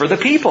used for the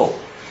people.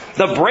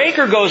 The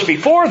breaker goes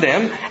before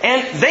them,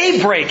 and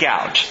they break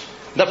out.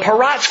 The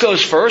paratz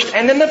goes first,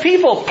 and then the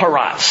people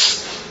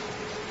paratz.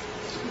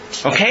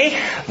 Okay?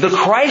 The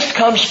Christ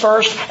comes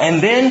first, and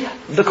then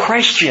the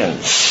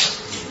Christians.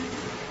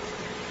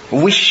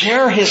 We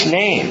share His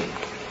name.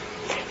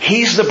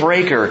 He's the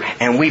breaker,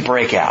 and we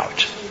break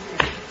out.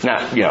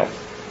 Not,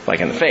 like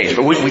in the face,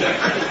 but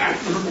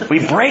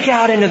we break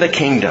out into the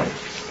kingdom.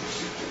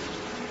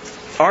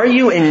 Are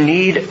you in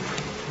need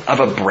of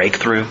a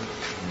breakthrough?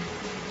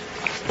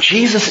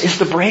 Jesus is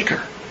the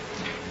breaker.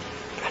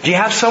 Do you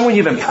have someone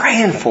you've been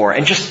praying for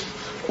and just,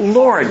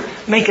 Lord,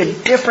 make a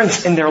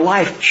difference in their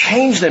life,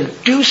 change them,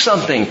 do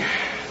something?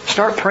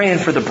 Start praying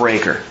for the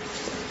breaker.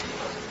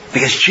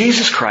 Because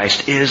Jesus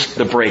Christ is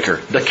the breaker,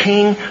 the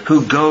King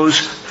who goes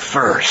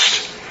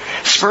first.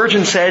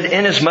 Spurgeon said,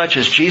 inasmuch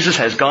as Jesus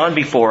has gone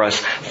before us,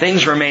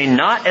 things remain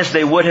not as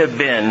they would have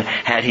been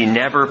had He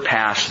never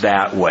passed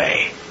that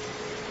way.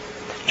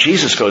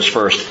 Jesus goes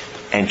first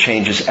and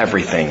changes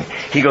everything.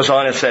 He goes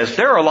on and says,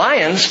 there are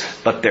lions,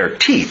 but their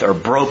teeth are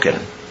broken.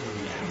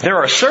 There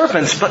are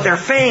serpents, but their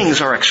fangs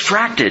are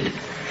extracted.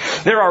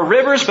 There are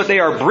rivers, but they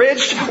are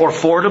bridged or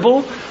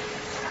fordable.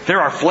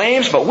 There are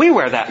flames, but we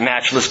wear that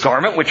matchless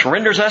garment which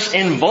renders us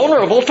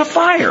invulnerable to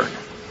fire.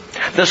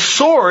 The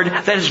sword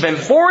that has been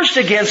forged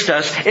against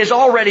us is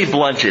already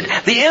blunted.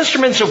 The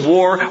instruments of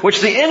war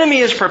which the enemy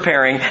is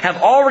preparing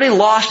have already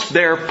lost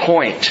their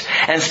point.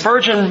 And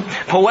Spurgeon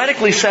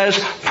poetically says,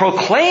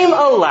 proclaim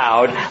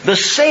aloud the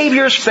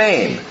Savior's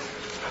fame,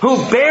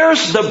 who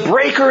bears the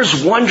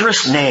breaker's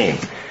wondrous name.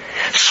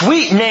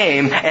 Sweet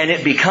name, and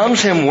it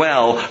becomes him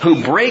well,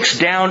 who breaks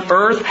down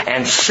earth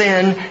and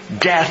sin,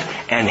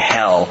 death and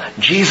hell.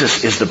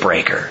 Jesus is the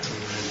breaker.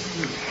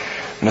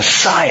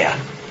 Messiah.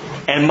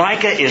 And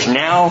Micah is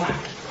now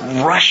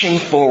rushing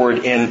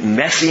forward in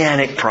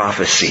messianic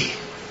prophecy.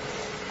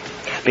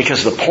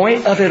 Because the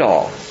point of it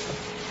all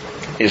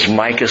is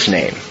Micah's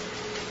name.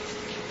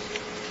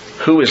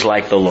 Who is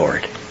like the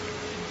Lord?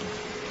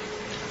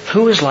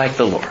 Who is like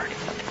the Lord?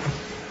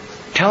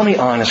 Tell me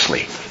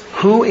honestly,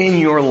 who in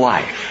your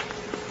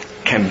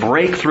life can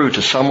break through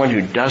to someone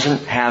who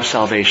doesn't have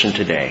salvation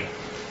today?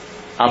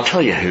 I'll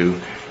tell you who.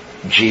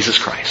 Jesus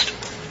Christ.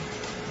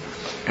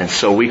 And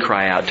so we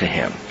cry out to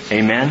Him.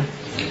 Amen?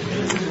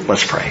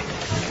 Let's pray.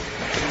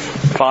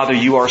 Father,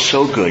 you are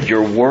so good.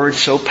 Your word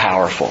so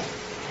powerful.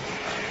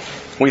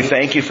 We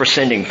thank you for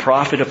sending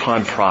prophet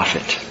upon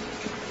prophet.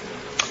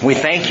 We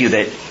thank you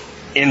that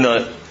in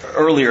the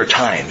earlier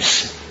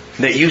times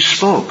that you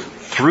spoke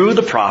through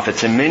the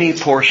prophets in many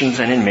portions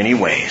and in many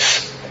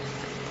ways.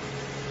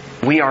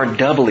 We are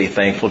doubly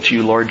thankful to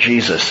you, Lord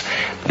Jesus,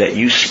 that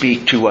you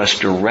speak to us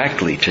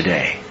directly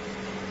today.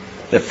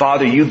 That,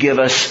 Father, you give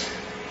us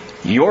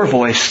your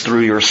voice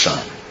through your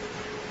Son.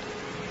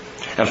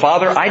 And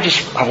Father,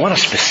 I want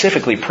to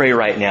specifically pray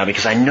right now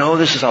because I know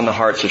this is on the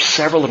hearts of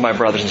several of my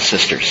brothers and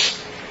sisters.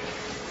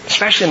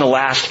 Especially in the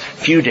last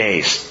few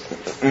days.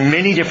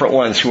 Many different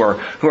ones who are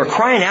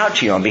crying out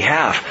to you on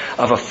behalf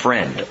of a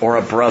friend or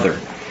a brother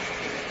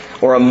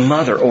or a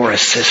mother or a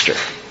sister.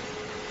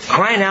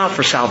 Crying out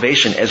for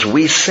salvation as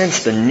we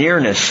sense the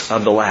nearness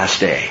of the last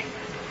day.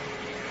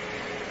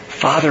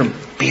 Father,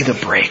 be the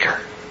breaker.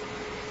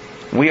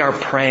 We are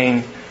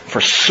praying for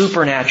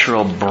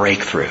supernatural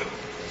breakthrough.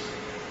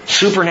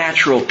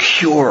 Supernatural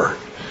cure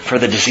for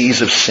the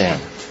disease of sin.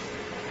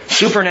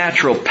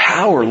 Supernatural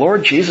power,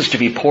 Lord Jesus, to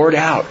be poured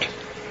out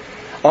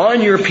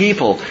on your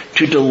people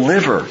to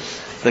deliver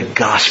the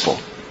gospel.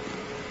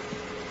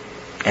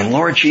 And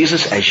Lord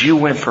Jesus, as you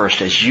went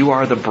first, as you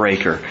are the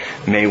breaker,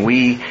 may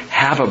we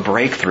have a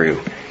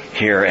breakthrough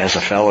here as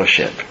a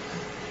fellowship.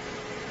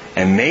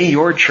 And may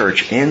your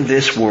church in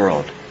this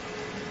world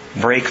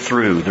break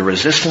through the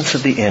resistance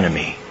of the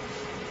enemy,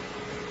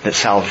 that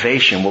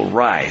salvation will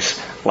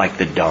rise like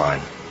the dawn.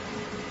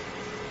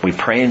 We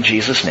pray in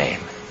Jesus' name.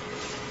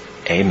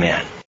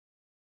 Amen.